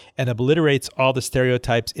up and obliterates all the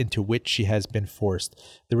stereotypes into which she has been forced.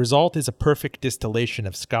 The result is a perfect distillation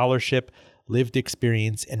of scholarship, lived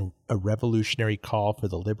experience, and a revolutionary call for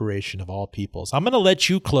the liberation of all peoples. I'm going to let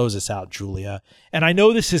you close us out, Julia. And I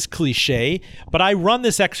know this is cliche, but I run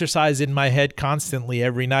this exercise in my head constantly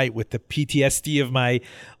every night with the PTSD of my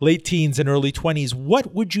late teens and early 20s.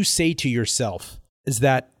 What would you say to yourself as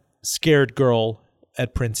that scared girl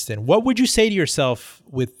at Princeton? What would you say to yourself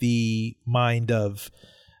with the mind of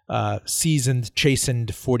seasoned,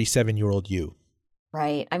 chastened 47-year-old you?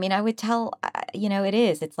 Right. I mean, I would tell,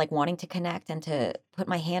 it's like wanting to connect and to put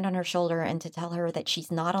my hand on her shoulder and to tell her that she's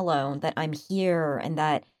not alone, that I'm here and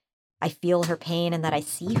that I feel her pain and that I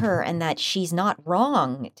see her and that she's not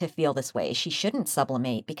wrong to feel this way. She shouldn't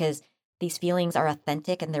sublimate because these feelings are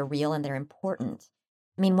authentic and they're real and they're important.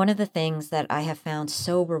 I mean, one of the things that I have found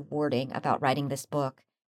so rewarding about writing this book,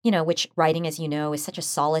 which writing, as you know, is such a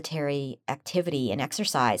solitary activity and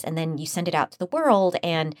exercise, and then you send it out to the world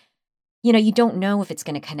and you don't know if it's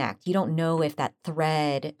going to connect. You don't know if that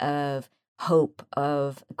thread of hope,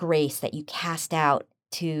 of grace that you cast out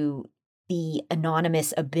to the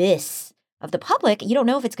anonymous abyss of the public, you don't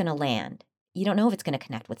know if it's going to land. You don't know if it's going to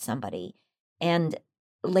connect with somebody. And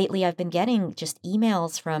lately I've been getting just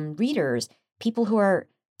emails from readers, people who are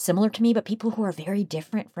similar to me, but people who are very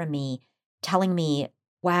different from me, telling me,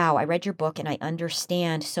 wow, I read your book and I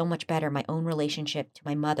understand so much better my own relationship to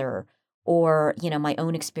my mother, or, my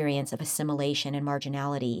own experience of assimilation and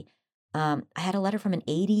marginality. I had a letter from an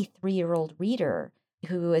 83-year-old reader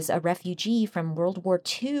who is a refugee from World War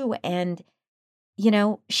II. And,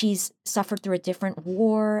 she's suffered through a different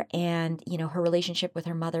war. And, her relationship with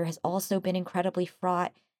her mother has also been incredibly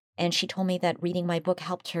fraught. And she told me that reading my book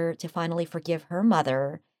helped her to finally forgive her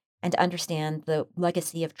mother and to understand the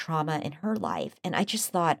legacy of trauma in her life. And I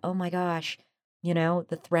just thought, oh my gosh,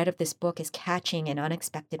 the thread of this book is catching in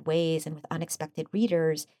unexpected ways and with unexpected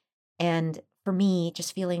readers. And for me,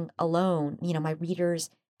 just feeling alone, my readers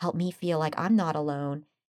help me feel like I'm not alone.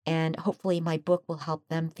 And hopefully my book will help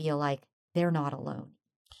them feel like they're not alone.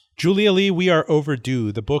 Julia Lee, we are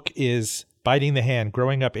overdue. The book is Biting the Hand,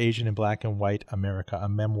 Growing Up Asian in Black and White America, a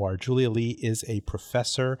memoir. Julia Lee is a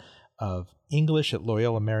professor of English at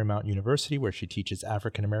Loyola Marymount University, where she teaches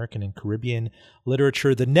African American and Caribbean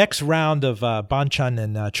literature. The next round of Banchan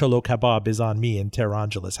and Cholo Kebab is on me in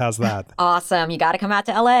Tehrangeles. How's that? Awesome. You got to come out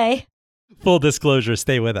to LA. Full disclosure,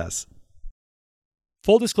 stay with us.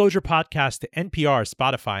 Full Disclosure podcast to NPR,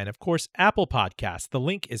 Spotify, and of course, Apple Podcasts. The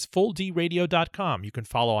link is fulldradio.com. You can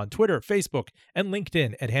follow on Twitter, Facebook, and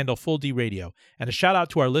LinkedIn at handle FullDRadio. And a shout out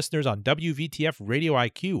to our listeners on WVTF Radio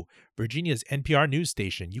IQ, Virginia's NPR news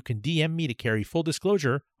station. You can DM me to carry Full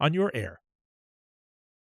Disclosure on your air.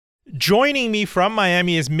 Joining me from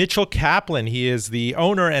Miami is Mitchell Kaplan. He is the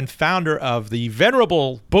owner and founder of the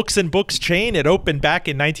venerable Books and Books chain. It opened back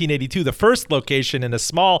in 1982, the first location in a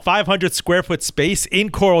small 500 square foot space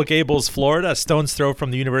in Coral Gables, Florida, a stone's throw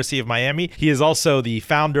from the University of Miami. He is also the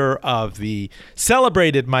founder of the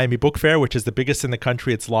celebrated Miami Book Fair, which is the biggest in the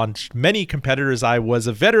country. It's launched many competitors. I was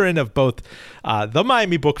a veteran of both the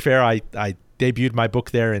Miami Book Fair. I debuted my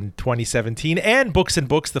book there in 2017, and Books and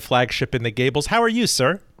Books, the flagship in the Gables. How are you,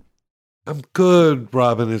 sir? I'm good,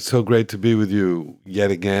 Robin. It's so great to be with you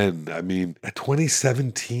yet again. I mean,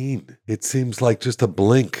 2017, it seems like just a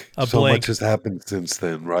blink. Much has happened since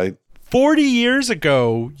then, right? 40 years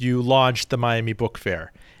ago, you launched the Miami Book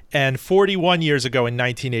Fair, and 41 years ago in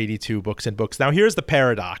 1982, Books and Books. Now, here's the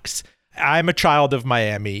paradox. I'm a child of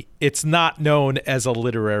Miami. It's not known as a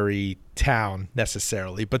literary town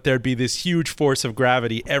necessarily, but there'd be this huge force of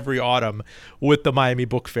gravity every autumn with the Miami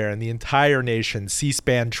Book Fair, and the entire nation,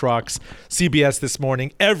 C-SPAN trucks, CBS This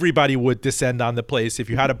Morning, everybody would descend on the place. If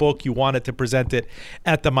you had a book, you wanted to present it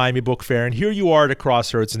at the Miami Book Fair. And here you are at a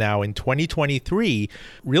crossroads now in 2023,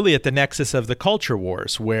 really at the nexus of the culture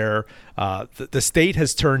wars, where the state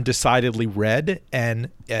has turned decidedly red,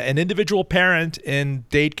 and an individual parent in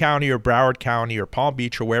Dade County or Broward County or Palm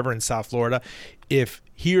Beach or wherever in South Florida, if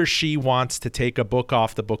he or she wants to take a book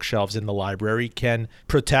off the bookshelves in the library, can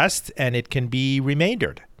protest, and it can be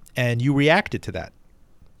remaindered. And you reacted to that.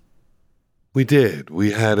 We did.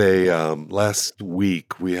 We had last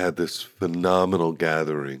week, we had this phenomenal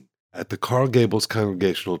gathering at the Coral Gables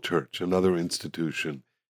Congregational Church, another institution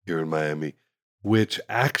here in Miami, which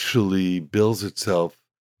actually bills itself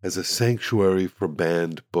as a sanctuary for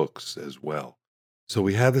banned books as well. So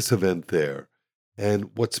we had this event there.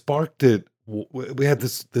 And what sparked it, we had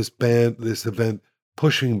this event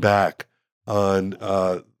pushing back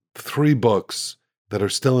on 3 books that are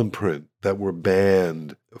still in print that were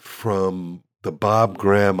banned from the Bob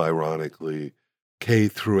Graham, ironically, K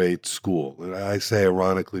through 8 school. And I say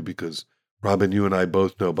ironically because, Robin, you and I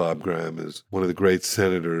both know Bob Graham is one of the great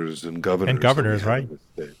senators and governors. And governors, right?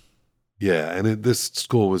 Yeah, and this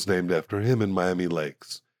school was named after him in Miami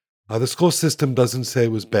Lakes. The school system doesn't say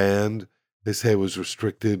it was banned. They say it was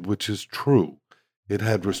restricted, which is true. It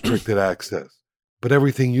had restricted access. But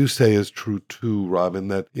everything you say is true too, Robin,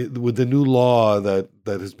 that with the new law that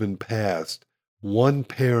has been passed, one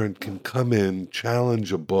parent can come in,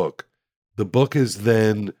 challenge a book. The book is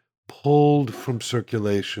then pulled from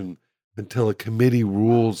circulation until a committee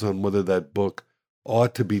rules on whether that book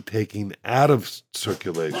ought to be taken out of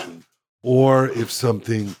circulation or if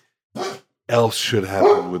something else should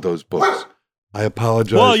happen with those books. I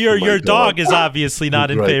apologize. Well, your dog is obviously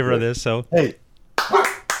not in favor of this, so hey,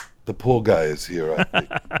 the pool guy is here. I think.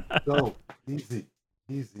 No, easy,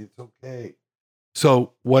 it's okay.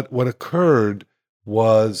 So what occurred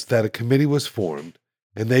was that a committee was formed,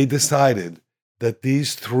 and they decided that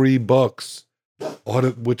these 3 books,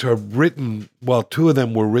 which are written, well, 2 of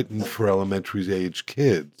them were written for elementary age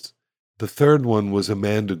kids. The third one was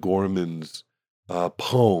Amanda Gorman's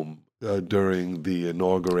poem during the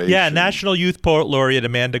inauguration. Yeah, National Youth Poet Laureate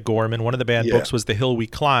Amanda Gorman. One of the banned books was The Hill We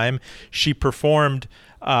Climb. She performed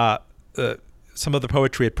some of the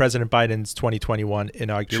poetry at President Biden's 2021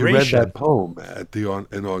 inauguration. She read that poem at the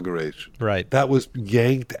inauguration. Right. That was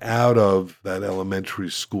yanked out of that elementary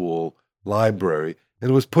school library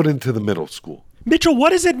and was put into the middle school. Mitchell, what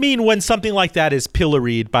does it mean when something like that is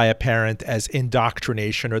pilloried by a parent as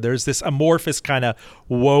indoctrination, or there's this amorphous kind of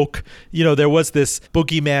woke, there was this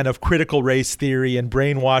boogeyman of critical race theory and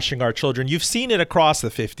brainwashing our children. You've seen it across the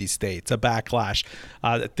 50 states, a backlash.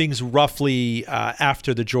 Things roughly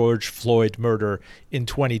after the George Floyd murder in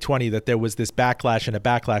 2020, that there was this backlash and a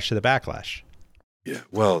backlash to the backlash. Yeah,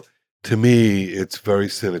 well, to me, it's very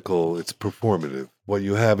cynical. It's performative. What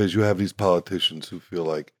you have is these politicians who feel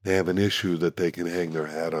like they have an issue that they can hang their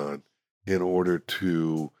hat on in order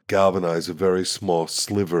to galvanize a very small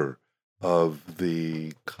sliver of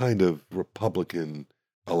the kind of Republican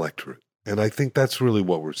electorate. And I think that's really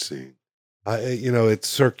what we're seeing. It's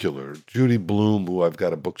circular. Judy Blume, who I've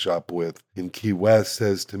got a bookshop with in Key West,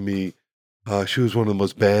 says to me, she was one of the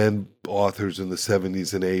most banned authors in the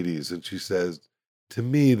 70s and 80s. And she says to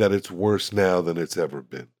me that it's worse now than it's ever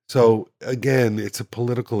been. So again, it's a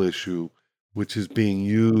political issue which is being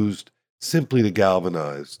used simply to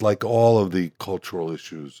galvanize, like all of the cultural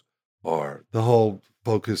issues are. The whole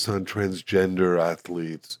focus on transgender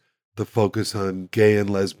athletes, the focus on gay and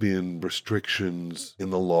lesbian restrictions in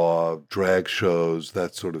the law, drag shows,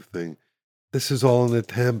 that sort of thing. This is all an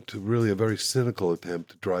attempt, really a very cynical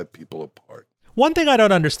attempt to drive people apart. One thing I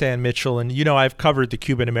don't understand, Mitchell, and I've covered the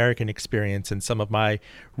Cuban-American experience in some of my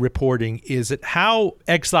reporting, is that how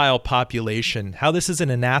exile population, how this is an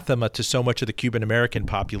anathema to so much of the Cuban-American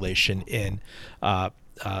population in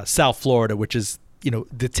South Florida, which is,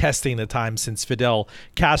 detesting the time since Fidel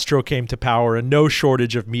Castro came to power, and no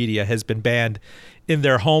shortage of media has been banned in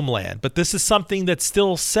their homeland. But this is something that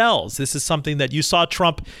still sells. This is something that you saw.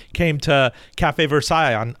 Trump came to Cafe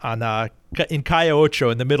Versailles in Calle Ocho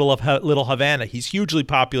in the middle of Little Havana. He's hugely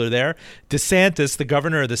popular there. DeSantis, the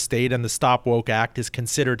governor of the state, and the Stop Woke Act is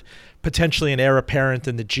considered potentially an heir apparent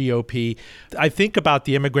in the GOP. I think about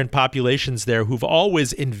the immigrant populations there who've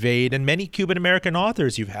always invaded, and many Cuban-American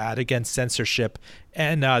authors you've had, against censorship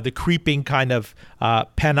and the creeping kind of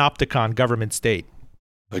panopticon government state.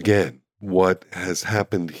 Again, what has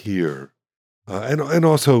happened here, and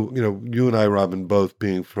also, you and I, Robin, both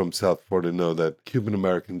being from South Florida, know that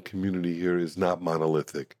Cuban-American community here is not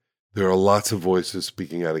monolithic. There are lots of voices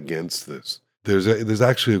speaking out against this. There's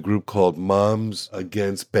actually a group called Moms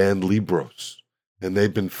Against Banned Libros, and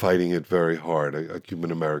they've been fighting it very hard, a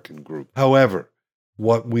Cuban-American group. However,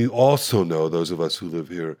 what we also know, those of us who live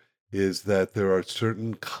here, is that there are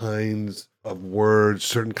certain kinds of words,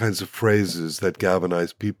 certain kinds of phrases that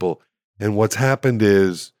galvanize people. And what's happened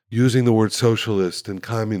is using the word socialist and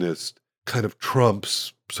communist kind of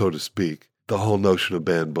trumps, so to speak, the whole notion of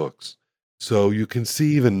banned books. So you can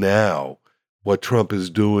see even now what Trump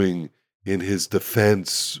is doing in his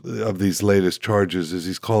defense of these latest charges is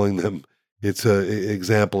he's calling them, it's an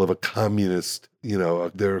example of a communist,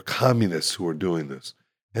 there are communists who are doing this.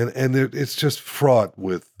 And it's just fraught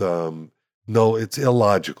with, it's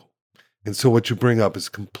illogical. And so what you bring up is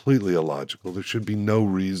completely illogical. There should be no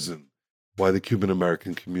reason why the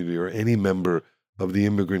Cuban-American community or any member of the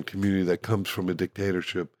immigrant community that comes from a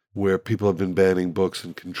dictatorship where people have been banning books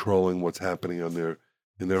and controlling what's happening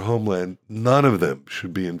in their homeland, none of them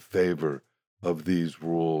should be in favor of these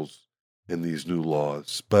rules and these new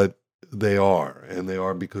laws. But they are, and they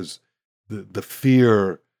are because the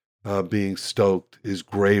fear being stoked is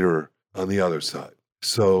greater on the other side.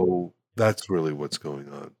 So that's really what's going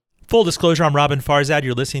on. Full disclosure, I'm Robin Farzad.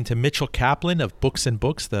 You're listening to Mitchell Kaplan of Books and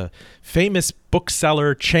Books, the famous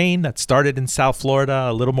bookseller chain that started in South Florida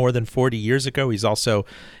a little more than 40 years ago. He's also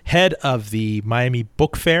head of the Miami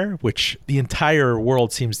Book Fair, which the entire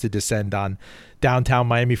world seems to descend on downtown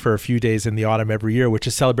Miami for a few days in the autumn every year, which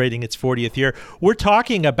is celebrating its 40th year. We're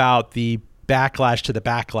talking about the backlash to the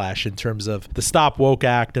backlash in terms of the Stop Woke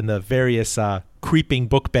Act and the various creeping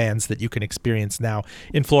book bans that you can experience now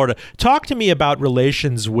in Florida. Talk to me about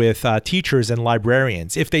relations with teachers and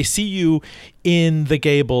librarians. If they see you in the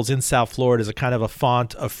Gables in South Florida as a kind of a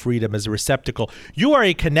font of freedom, as a receptacle, you are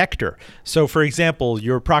a connector. So, for example,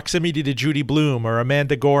 your proximity to Judy Blume or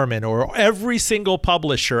Amanda Gorman or every single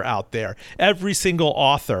publisher out there, every single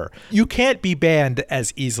author, you can't be banned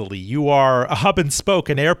as easily. You are a hub and spoke,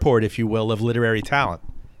 an airport, if you will, of literary talent.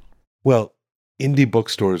 Well, indie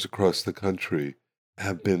bookstores across the country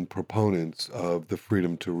have been proponents of the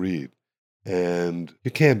freedom to read. And you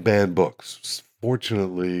can't ban books.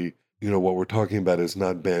 Fortunately, what we're talking about is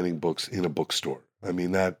not banning books in a bookstore. I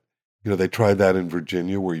mean, that, they tried that in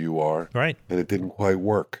Virginia where you are. Right. And it didn't quite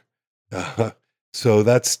work. So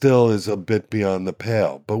that still is a bit beyond the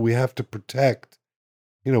pale. But we have to protect,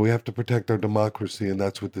 our democracy, and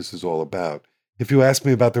that's what this is all about. If you ask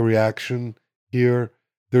me about the reaction here,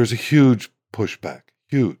 there's a huge pushback.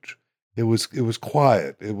 Huge. It was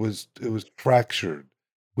quiet. It was fractured.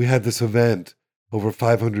 We had this event. Over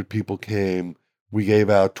 500 people came. We gave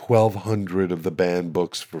out 1,200 of the banned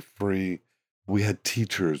books for free. We had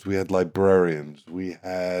teachers. We had librarians. We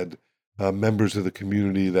had members of the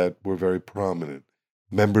community that were very prominent.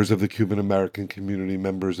 Members of the Cuban American community.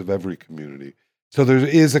 Members of every community. So there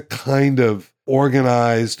is a kind of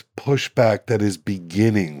organized pushback that is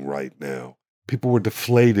beginning right now. People were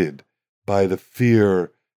deflated by the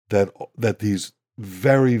fear that these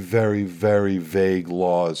very, very, very vague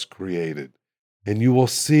laws created. And you will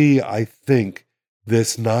see, I think,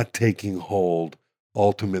 this not taking hold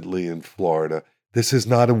ultimately in Florida. This is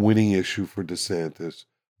not a winning issue for DeSantis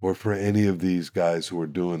or for any of these guys who are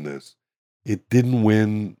doing this. It didn't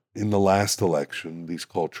win in the last election, these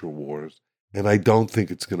culture wars, and I don't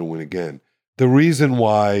think it's going to win again. The reason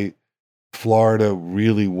why Florida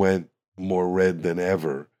really went more red than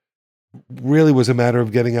ever really was a matter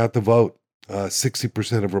of getting out the vote.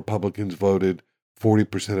 60% of Republicans voted,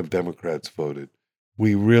 40% of Democrats voted.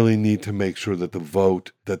 We really need to make sure that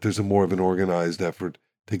that there's a more of an organized effort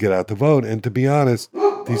to get out the vote. And to be honest,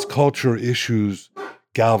 these culture issues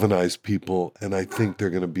galvanize people, and I think they're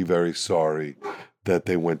going to be very sorry that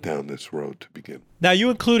they went down this road to begin. Now, you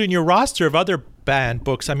include in your roster of other banned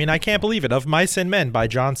books, I mean, I can't believe it, Of Mice and Men by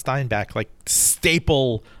John Steinbeck, like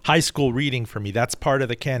staple high school reading for me. That's part of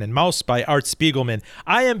the canon. Mouse by Art Spiegelman.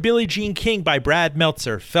 I Am Billie Jean King by Brad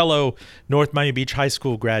Meltzer, fellow North Miami Beach High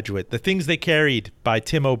School graduate. The Things They Carried by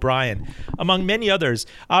Tim O'Brien, among many others.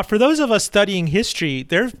 For those of us studying history,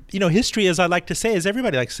 history, as I like to say, as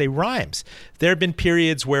everybody likes to say, rhymes. There have been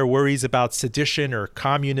periods where worries about sedition or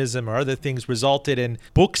communism or other things resulted in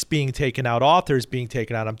books being taken out, authors being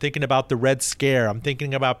taken out. I'm thinking about the Red Scare. I'm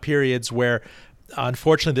thinking about periods where,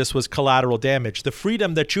 unfortunately, this was collateral damage. The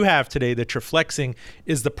freedom that you have today that you're flexing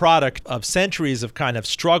is the product of centuries of kind of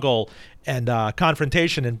struggle and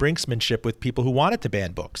confrontation and brinksmanship with people who wanted to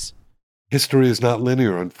ban books. History is not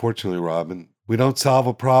linear, unfortunately, Robin. We don't solve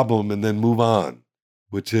a problem and then move on,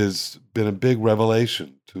 which has been a big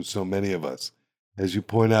revelation to so many of us. As you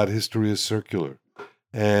point out, history is circular.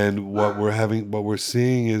 And what we're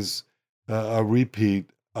seeing is a repeat,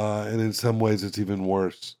 and in some ways it's even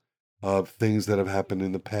worse, of things that have happened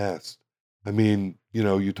in the past. I mean,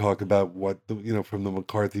 you talk about from the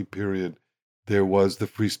McCarthy period, there was the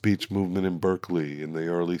free speech movement in Berkeley in the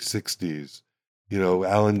early 60s.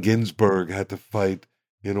 Allen Ginsberg had to fight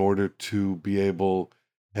in order to be able,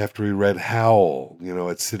 after he read Howl,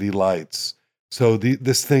 at City Lights. So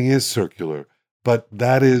this thing is circular, but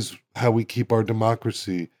that is how we keep our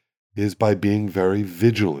democracy, is by being very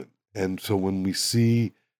vigilant. And so when we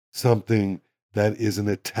see something that is an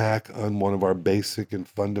attack on one of our basic and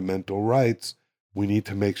fundamental rights, we need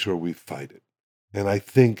to make sure we fight it. And I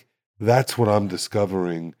think that's what I'm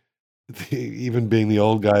discovering. Even being the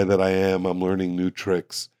old guy that I am, I'm learning new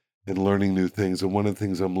tricks and learning new things. And one of the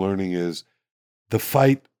things I'm learning is the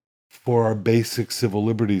fight for our basic civil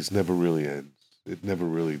liberties never really ends. It never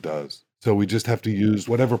really does. So we just have to use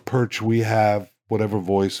whatever perch we have, whatever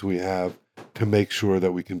voice we have, to make sure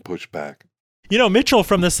that we can push back. Mitchell,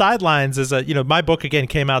 from the sidelines, is my book, again,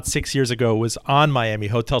 came out 6 years ago, was on Miami,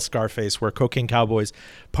 Hotel Scarface, where cocaine cowboys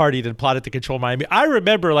partied and plotted to control Miami. I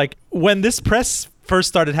remember, when this press first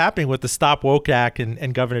started happening with the Stop Woke Act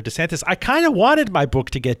and Governor DeSantis, I kind of wanted my book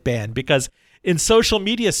to get banned because in social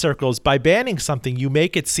media circles, by banning something, you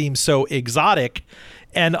make it seem so exotic.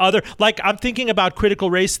 And I'm thinking about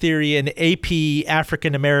critical race theory and AP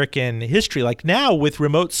African American history. Like now with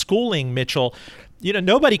remote schooling, Mitchell,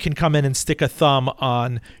 nobody can come in and stick a thumb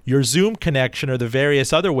on your Zoom connection or the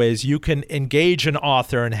various other ways you can engage an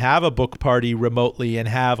author and have a book party remotely and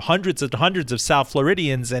have hundreds and hundreds of South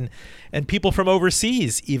Floridians and people from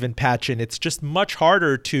overseas even patch in. It's just much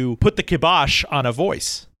harder to put the kibosh on a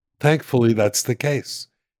voice. Thankfully, that's the case.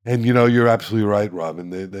 And, you're absolutely right,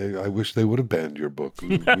 Robin. I wish they would have banned your book.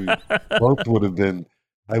 We both would have been.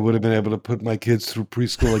 I would have been able to put my kids through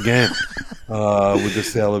preschool again with the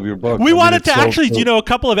sale of your book. We wanted to actually, a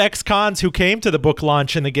couple of ex-cons who came to the book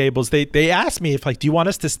launch in the Gables, they asked me if, do you want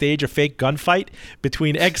us to stage a fake gunfight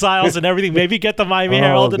between exiles and everything? Maybe get the Miami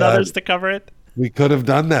Herald and others to cover it? We could have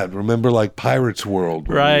done that. Remember, Pirates World?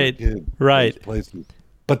 Right, right. Places.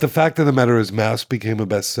 But the fact of the matter is Mouse became a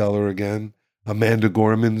bestseller again. Amanda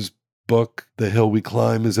Gorman's book, The Hill We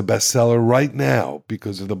Climb, is a bestseller right now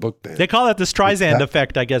because of the book ban. They call it the Streisand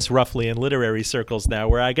effect, I guess, roughly in literary circles now,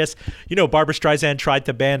 where I guess, Barbara Streisand tried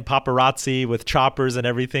to ban paparazzi with choppers and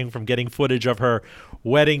everything from getting footage of her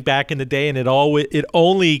wedding back in the day, and it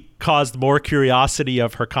only caused more curiosity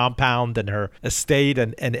of her compound and her estate.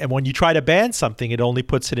 And when you try to ban something, it only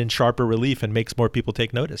puts it in sharper relief and makes more people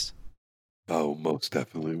take notice. Oh, most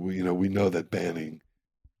definitely. We know that banning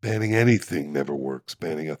anything never works.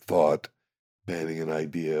 Banning a thought, banning an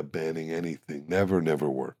idea, banning anything never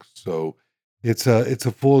works. So it's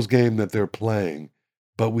a fool's game that they're playing,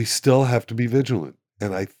 but we still have to be vigilant.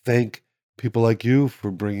 And I thank people like you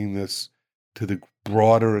for bringing this to the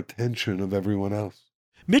broader attention of everyone else.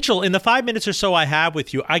 Mitchell, in the 5 minutes or so I have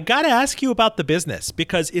with you, I got to ask you about the business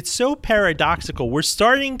because it's so paradoxical. We're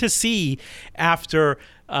starting to see, after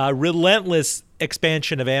relentless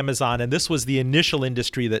expansion of Amazon, and this was the initial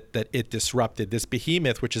industry that it disrupted, this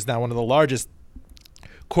behemoth, which is now one of the largest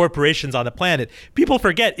corporations on the planet. People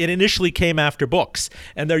forget it initially came after books,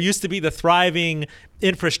 and there used to be the thriving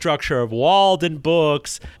infrastructure of Walden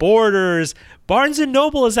Books, Borders. Barnes &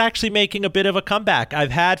 Noble is actually making a bit of a comeback.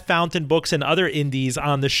 I've had Fountain Books and other indies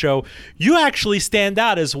on the show. You actually stand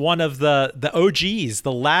out as one of the OGs,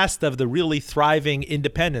 the last of the really thriving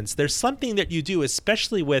independents. There's something that you do,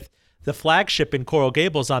 especially with the flagship in Coral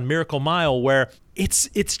Gables on Miracle Mile, where it's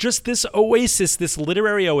just this oasis, this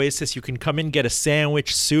literary oasis. You can come in, get a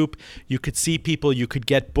sandwich, soup. You could see people. You could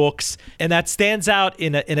get books, and that stands out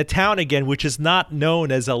in a town again, which is not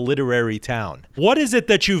known as a literary town. What is it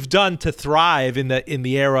that you've done to thrive in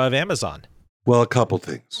the era of Amazon? Well, a couple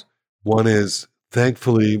things. One is,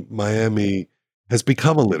 thankfully, Miami has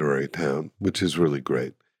become a literary town, which is really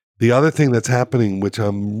great. The other thing that's happening, which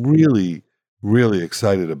I'm really, really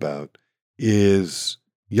excited about, is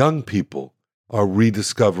young people are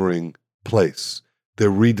rediscovering place. They're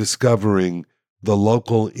rediscovering the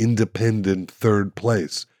local independent third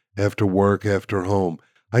place after work, after home.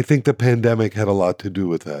 I think the pandemic had a lot to do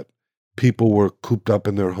with that. People were cooped up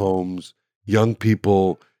in their homes. Young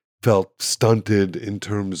people felt stunted in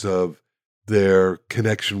terms of their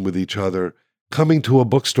connection with each other. Coming to a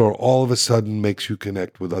bookstore all of a sudden makes you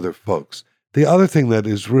connect with other folks. The other thing that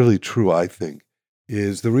is really true, I think,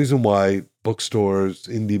 is the reason why bookstores,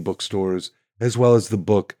 indie bookstores, as well as the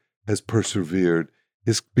book has persevered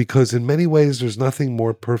is because in many ways there's nothing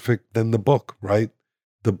more perfect than the book, right?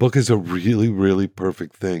 The book is a really, really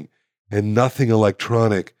perfect thing, and nothing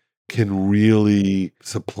electronic can really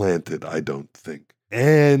supplant it, I don't think.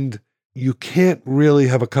 And you can't really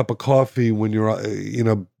have a cup of coffee when you're,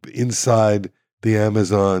 inside the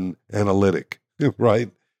Amazon analytic,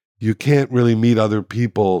 right? You can't really meet other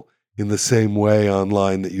people in the same way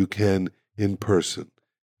online that you can in person.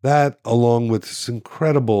 That, along with this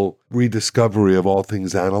incredible rediscovery of all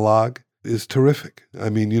things analog, is terrific. I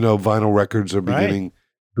mean, vinyl records are beginning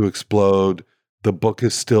to explode. The book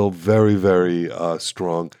is still very, very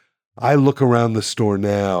strong. I look around the store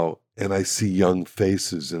now and I see young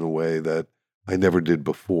faces in a way that I never did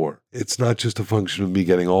before. It's not just a function of me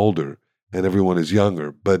getting older and everyone is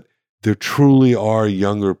younger, but there truly are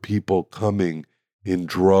younger people coming in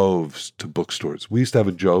droves to bookstores. We used to have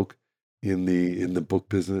a joke in the book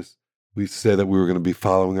business. We said that we were going to be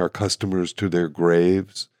following our customers to their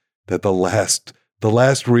graves, that the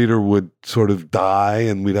last reader would sort of die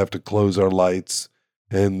and we'd have to close our lights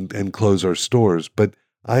and close our stores. But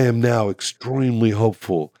I am now extremely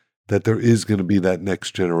hopeful that there is going to be that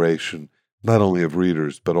next generation, not only of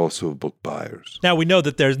readers, but also of book buyers. Now, we know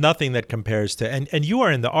that there's nothing that compares to, and you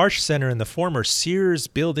are in the Arch Center in the former Sears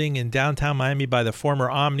building in downtown Miami by the former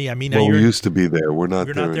Omni. I mean, well, we used to be there. We're not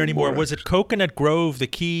there anymore. Was it Coconut Grove, the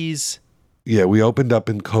Keys? Yeah, we opened up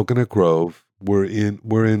in Coconut Grove We're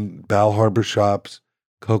in Bal Harbor Shops,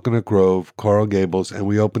 Coconut Grove, Coral Gables, and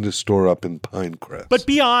we opened a store up in Pinecrest. But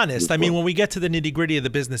be honest. I mean, when we get to the nitty-gritty of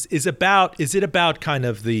the business, is it about kind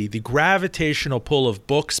of the gravitational pull of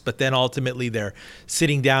books, but then ultimately they're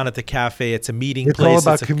sitting down at the cafe, it's a meeting place. It's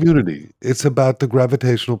all about community. It's about the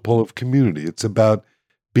gravitational pull of community. It's about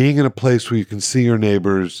being in a place where you can see your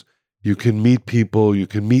neighbors, you can meet people, you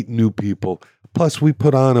can meet new people. Plus, we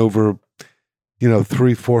put on over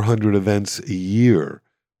 300-400 events a year,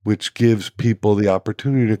 which gives people the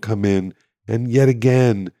opportunity to come in and yet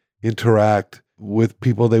again interact with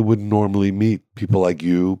people they wouldn't normally meet, people like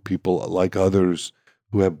you, people like others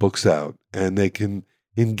who have books out, and they can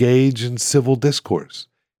engage in civil discourse.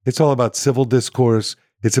 It's all about civil discourse.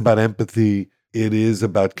 It's about empathy. It is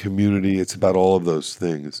about community. It's about all of those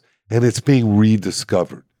things. And it's being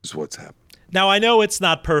rediscovered is what's happening. Now, I know it's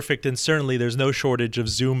not perfect, and certainly there's no shortage of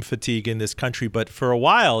Zoom fatigue in this country, but for a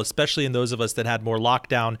while, especially in those of us that had more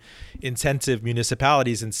lockdown-intensive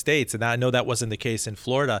municipalities and states, and I know that wasn't the case in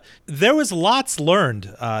Florida, there was lots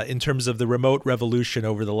learned in terms of the remote revolution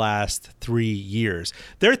over the last 3 years.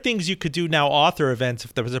 There are things you could do now, author events.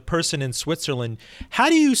 If there was a person in Switzerland, how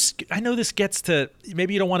do you, I know this gets to,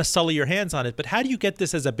 maybe you don't want to sully your hands on it, but how do you get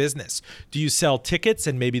this as a business? Do you sell tickets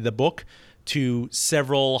and maybe the book to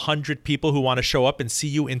several hundred people who want to show up and see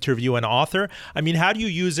you interview an author? I mean, how do you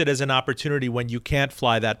use it as an opportunity when you can't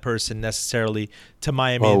fly that person necessarily to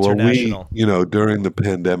Miami International? During the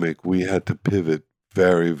pandemic, we had to pivot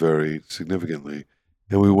very, very significantly.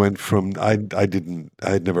 And we went from, I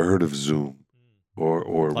had never heard of Zoom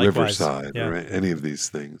or Likewise, Riverside or any of these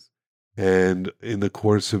things. And in the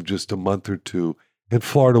course of just a month or two, and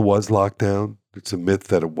Florida was locked down. It's a myth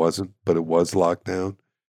that it wasn't, but it was locked down.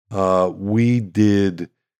 We did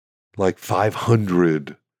like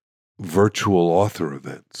 500 virtual author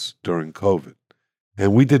events during COVID.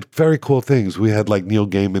 And we did very cool things. We had like Neil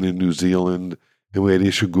Gaiman in New Zealand, and we had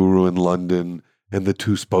Ishiguro in London, and the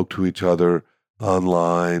two spoke to each other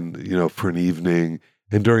online, for an evening.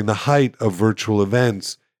 And during the height of virtual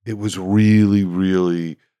events, it was really,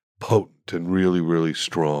 really potent and really, really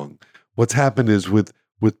strong. What's happened is with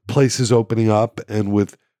places opening up and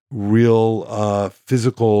with real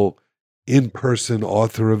physical in-person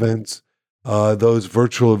author events, those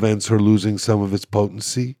virtual events are losing some of its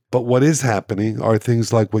potency. But what is happening are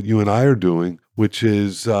things like what you and I are doing, which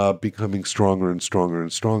is becoming stronger and stronger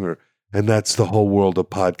and stronger. And that's the whole world of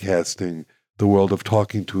podcasting, the world of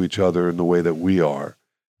talking to each other in the way that we are.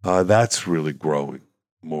 That's really growing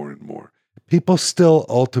more and more. People still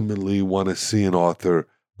ultimately want to see an author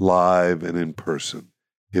live and in person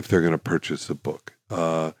if they're going to purchase a book.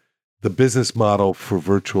 The business model for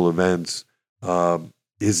virtual events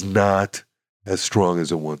is not as strong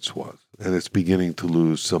as it once was, and it's beginning to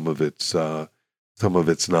lose some of its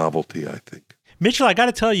novelty, I think. Mitchell, I got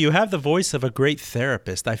to tell you, you have the voice of a great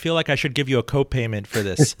therapist. I feel like I should give you a co-payment for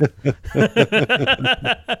this.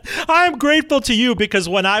 I'm grateful to you because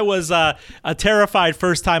when I was a terrified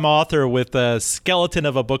first-time author with a skeleton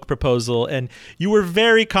of a book proposal, and you were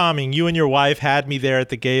very calming. You and your wife had me there at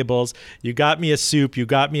the Gables. You got me a soup. You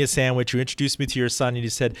got me a sandwich. You introduced me to your son, and you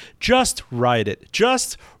said, just write it.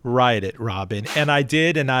 Just write it, Robin. And I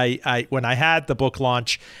did. And I when I had the book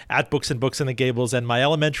launch at Books and Books in the Gables, and my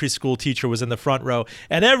elementary school teacher was in the front row,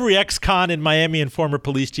 and every ex-con in Miami and former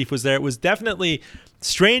police chief was there. It was definitely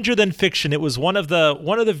stranger than fiction. It was one of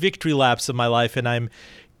the victory laps of my life, and I'm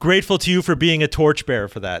grateful to you for being a torchbearer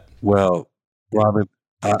for that. Well, Robin,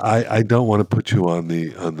 I don't want to put you on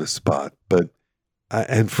the spot, but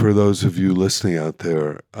and for those of you listening out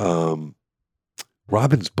there,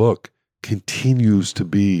 Robin's book continues to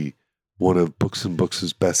be one of Books and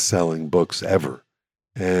Books' best-selling books ever.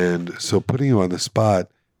 And so putting you on the spot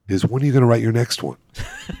is, when are you going to write your next one?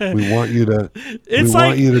 We want you to. It's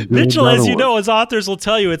like, Mitchell, as you know, as authors will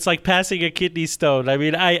tell you, it's like passing a kidney stone. I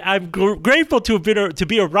mean, I'm grateful to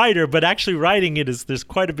be a writer, but actually writing it there's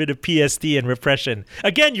quite a bit of PSD and repression.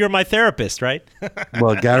 Again, you're my therapist, right?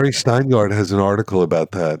 Well, Gary Steingart has an article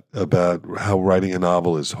about that, about how writing a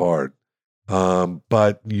novel is hard.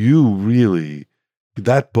 But you really,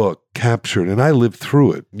 that book captured, and I lived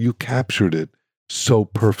through it. You captured it so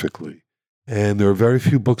perfectly. And there are very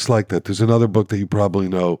few books like that. There's another book that you probably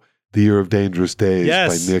know, The Year of Dangerous Days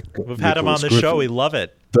by Nick. We've had him on the show. We love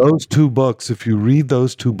it. Those two books, if you read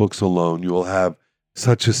those two books alone, you will have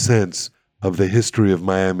such a sense of the history of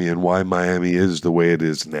Miami and why Miami is the way it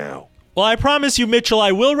is now. Well, I promise you, Mitchell,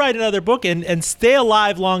 I will write another book and stay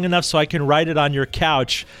alive long enough so I can write it on your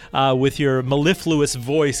couch with your mellifluous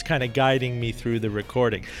voice kind of guiding me through the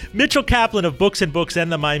recording. Mitchell Kaplan of Books and Books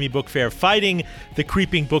and the Miami Book Fair, fighting the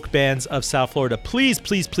creeping book bans of South Florida. Please,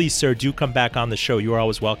 please, please, sir, do come back on the show. You are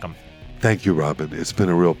always welcome. Thank you, Robin. It's been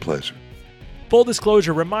a real pleasure. Full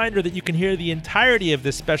disclosure, reminder that you can hear the entirety of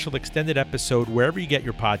this special extended episode wherever you get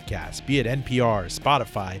your podcasts, be it NPR,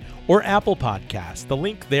 Spotify, or Apple Podcasts. The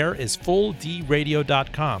link there is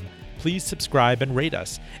fulldradio.com. Please subscribe and rate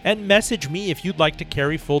us. And message me if you'd like to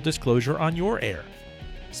carry Full Disclosure on your air.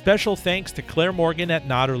 Special thanks to Claire Morgan at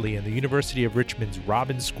Notterley and the University of Richmond's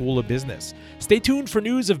Robbins School of Business. Stay tuned for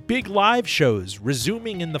news of big live shows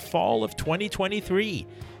resuming in the fall of 2023.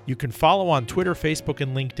 You can follow on Twitter, Facebook,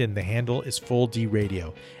 and LinkedIn. The handle is Full D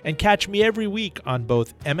Radio. And catch me every week on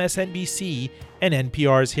both MSNBC and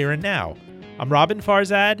NPR's Here and Now. I'm Robin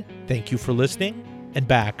Farzad. Thank you for listening, and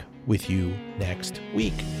back with you next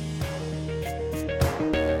week.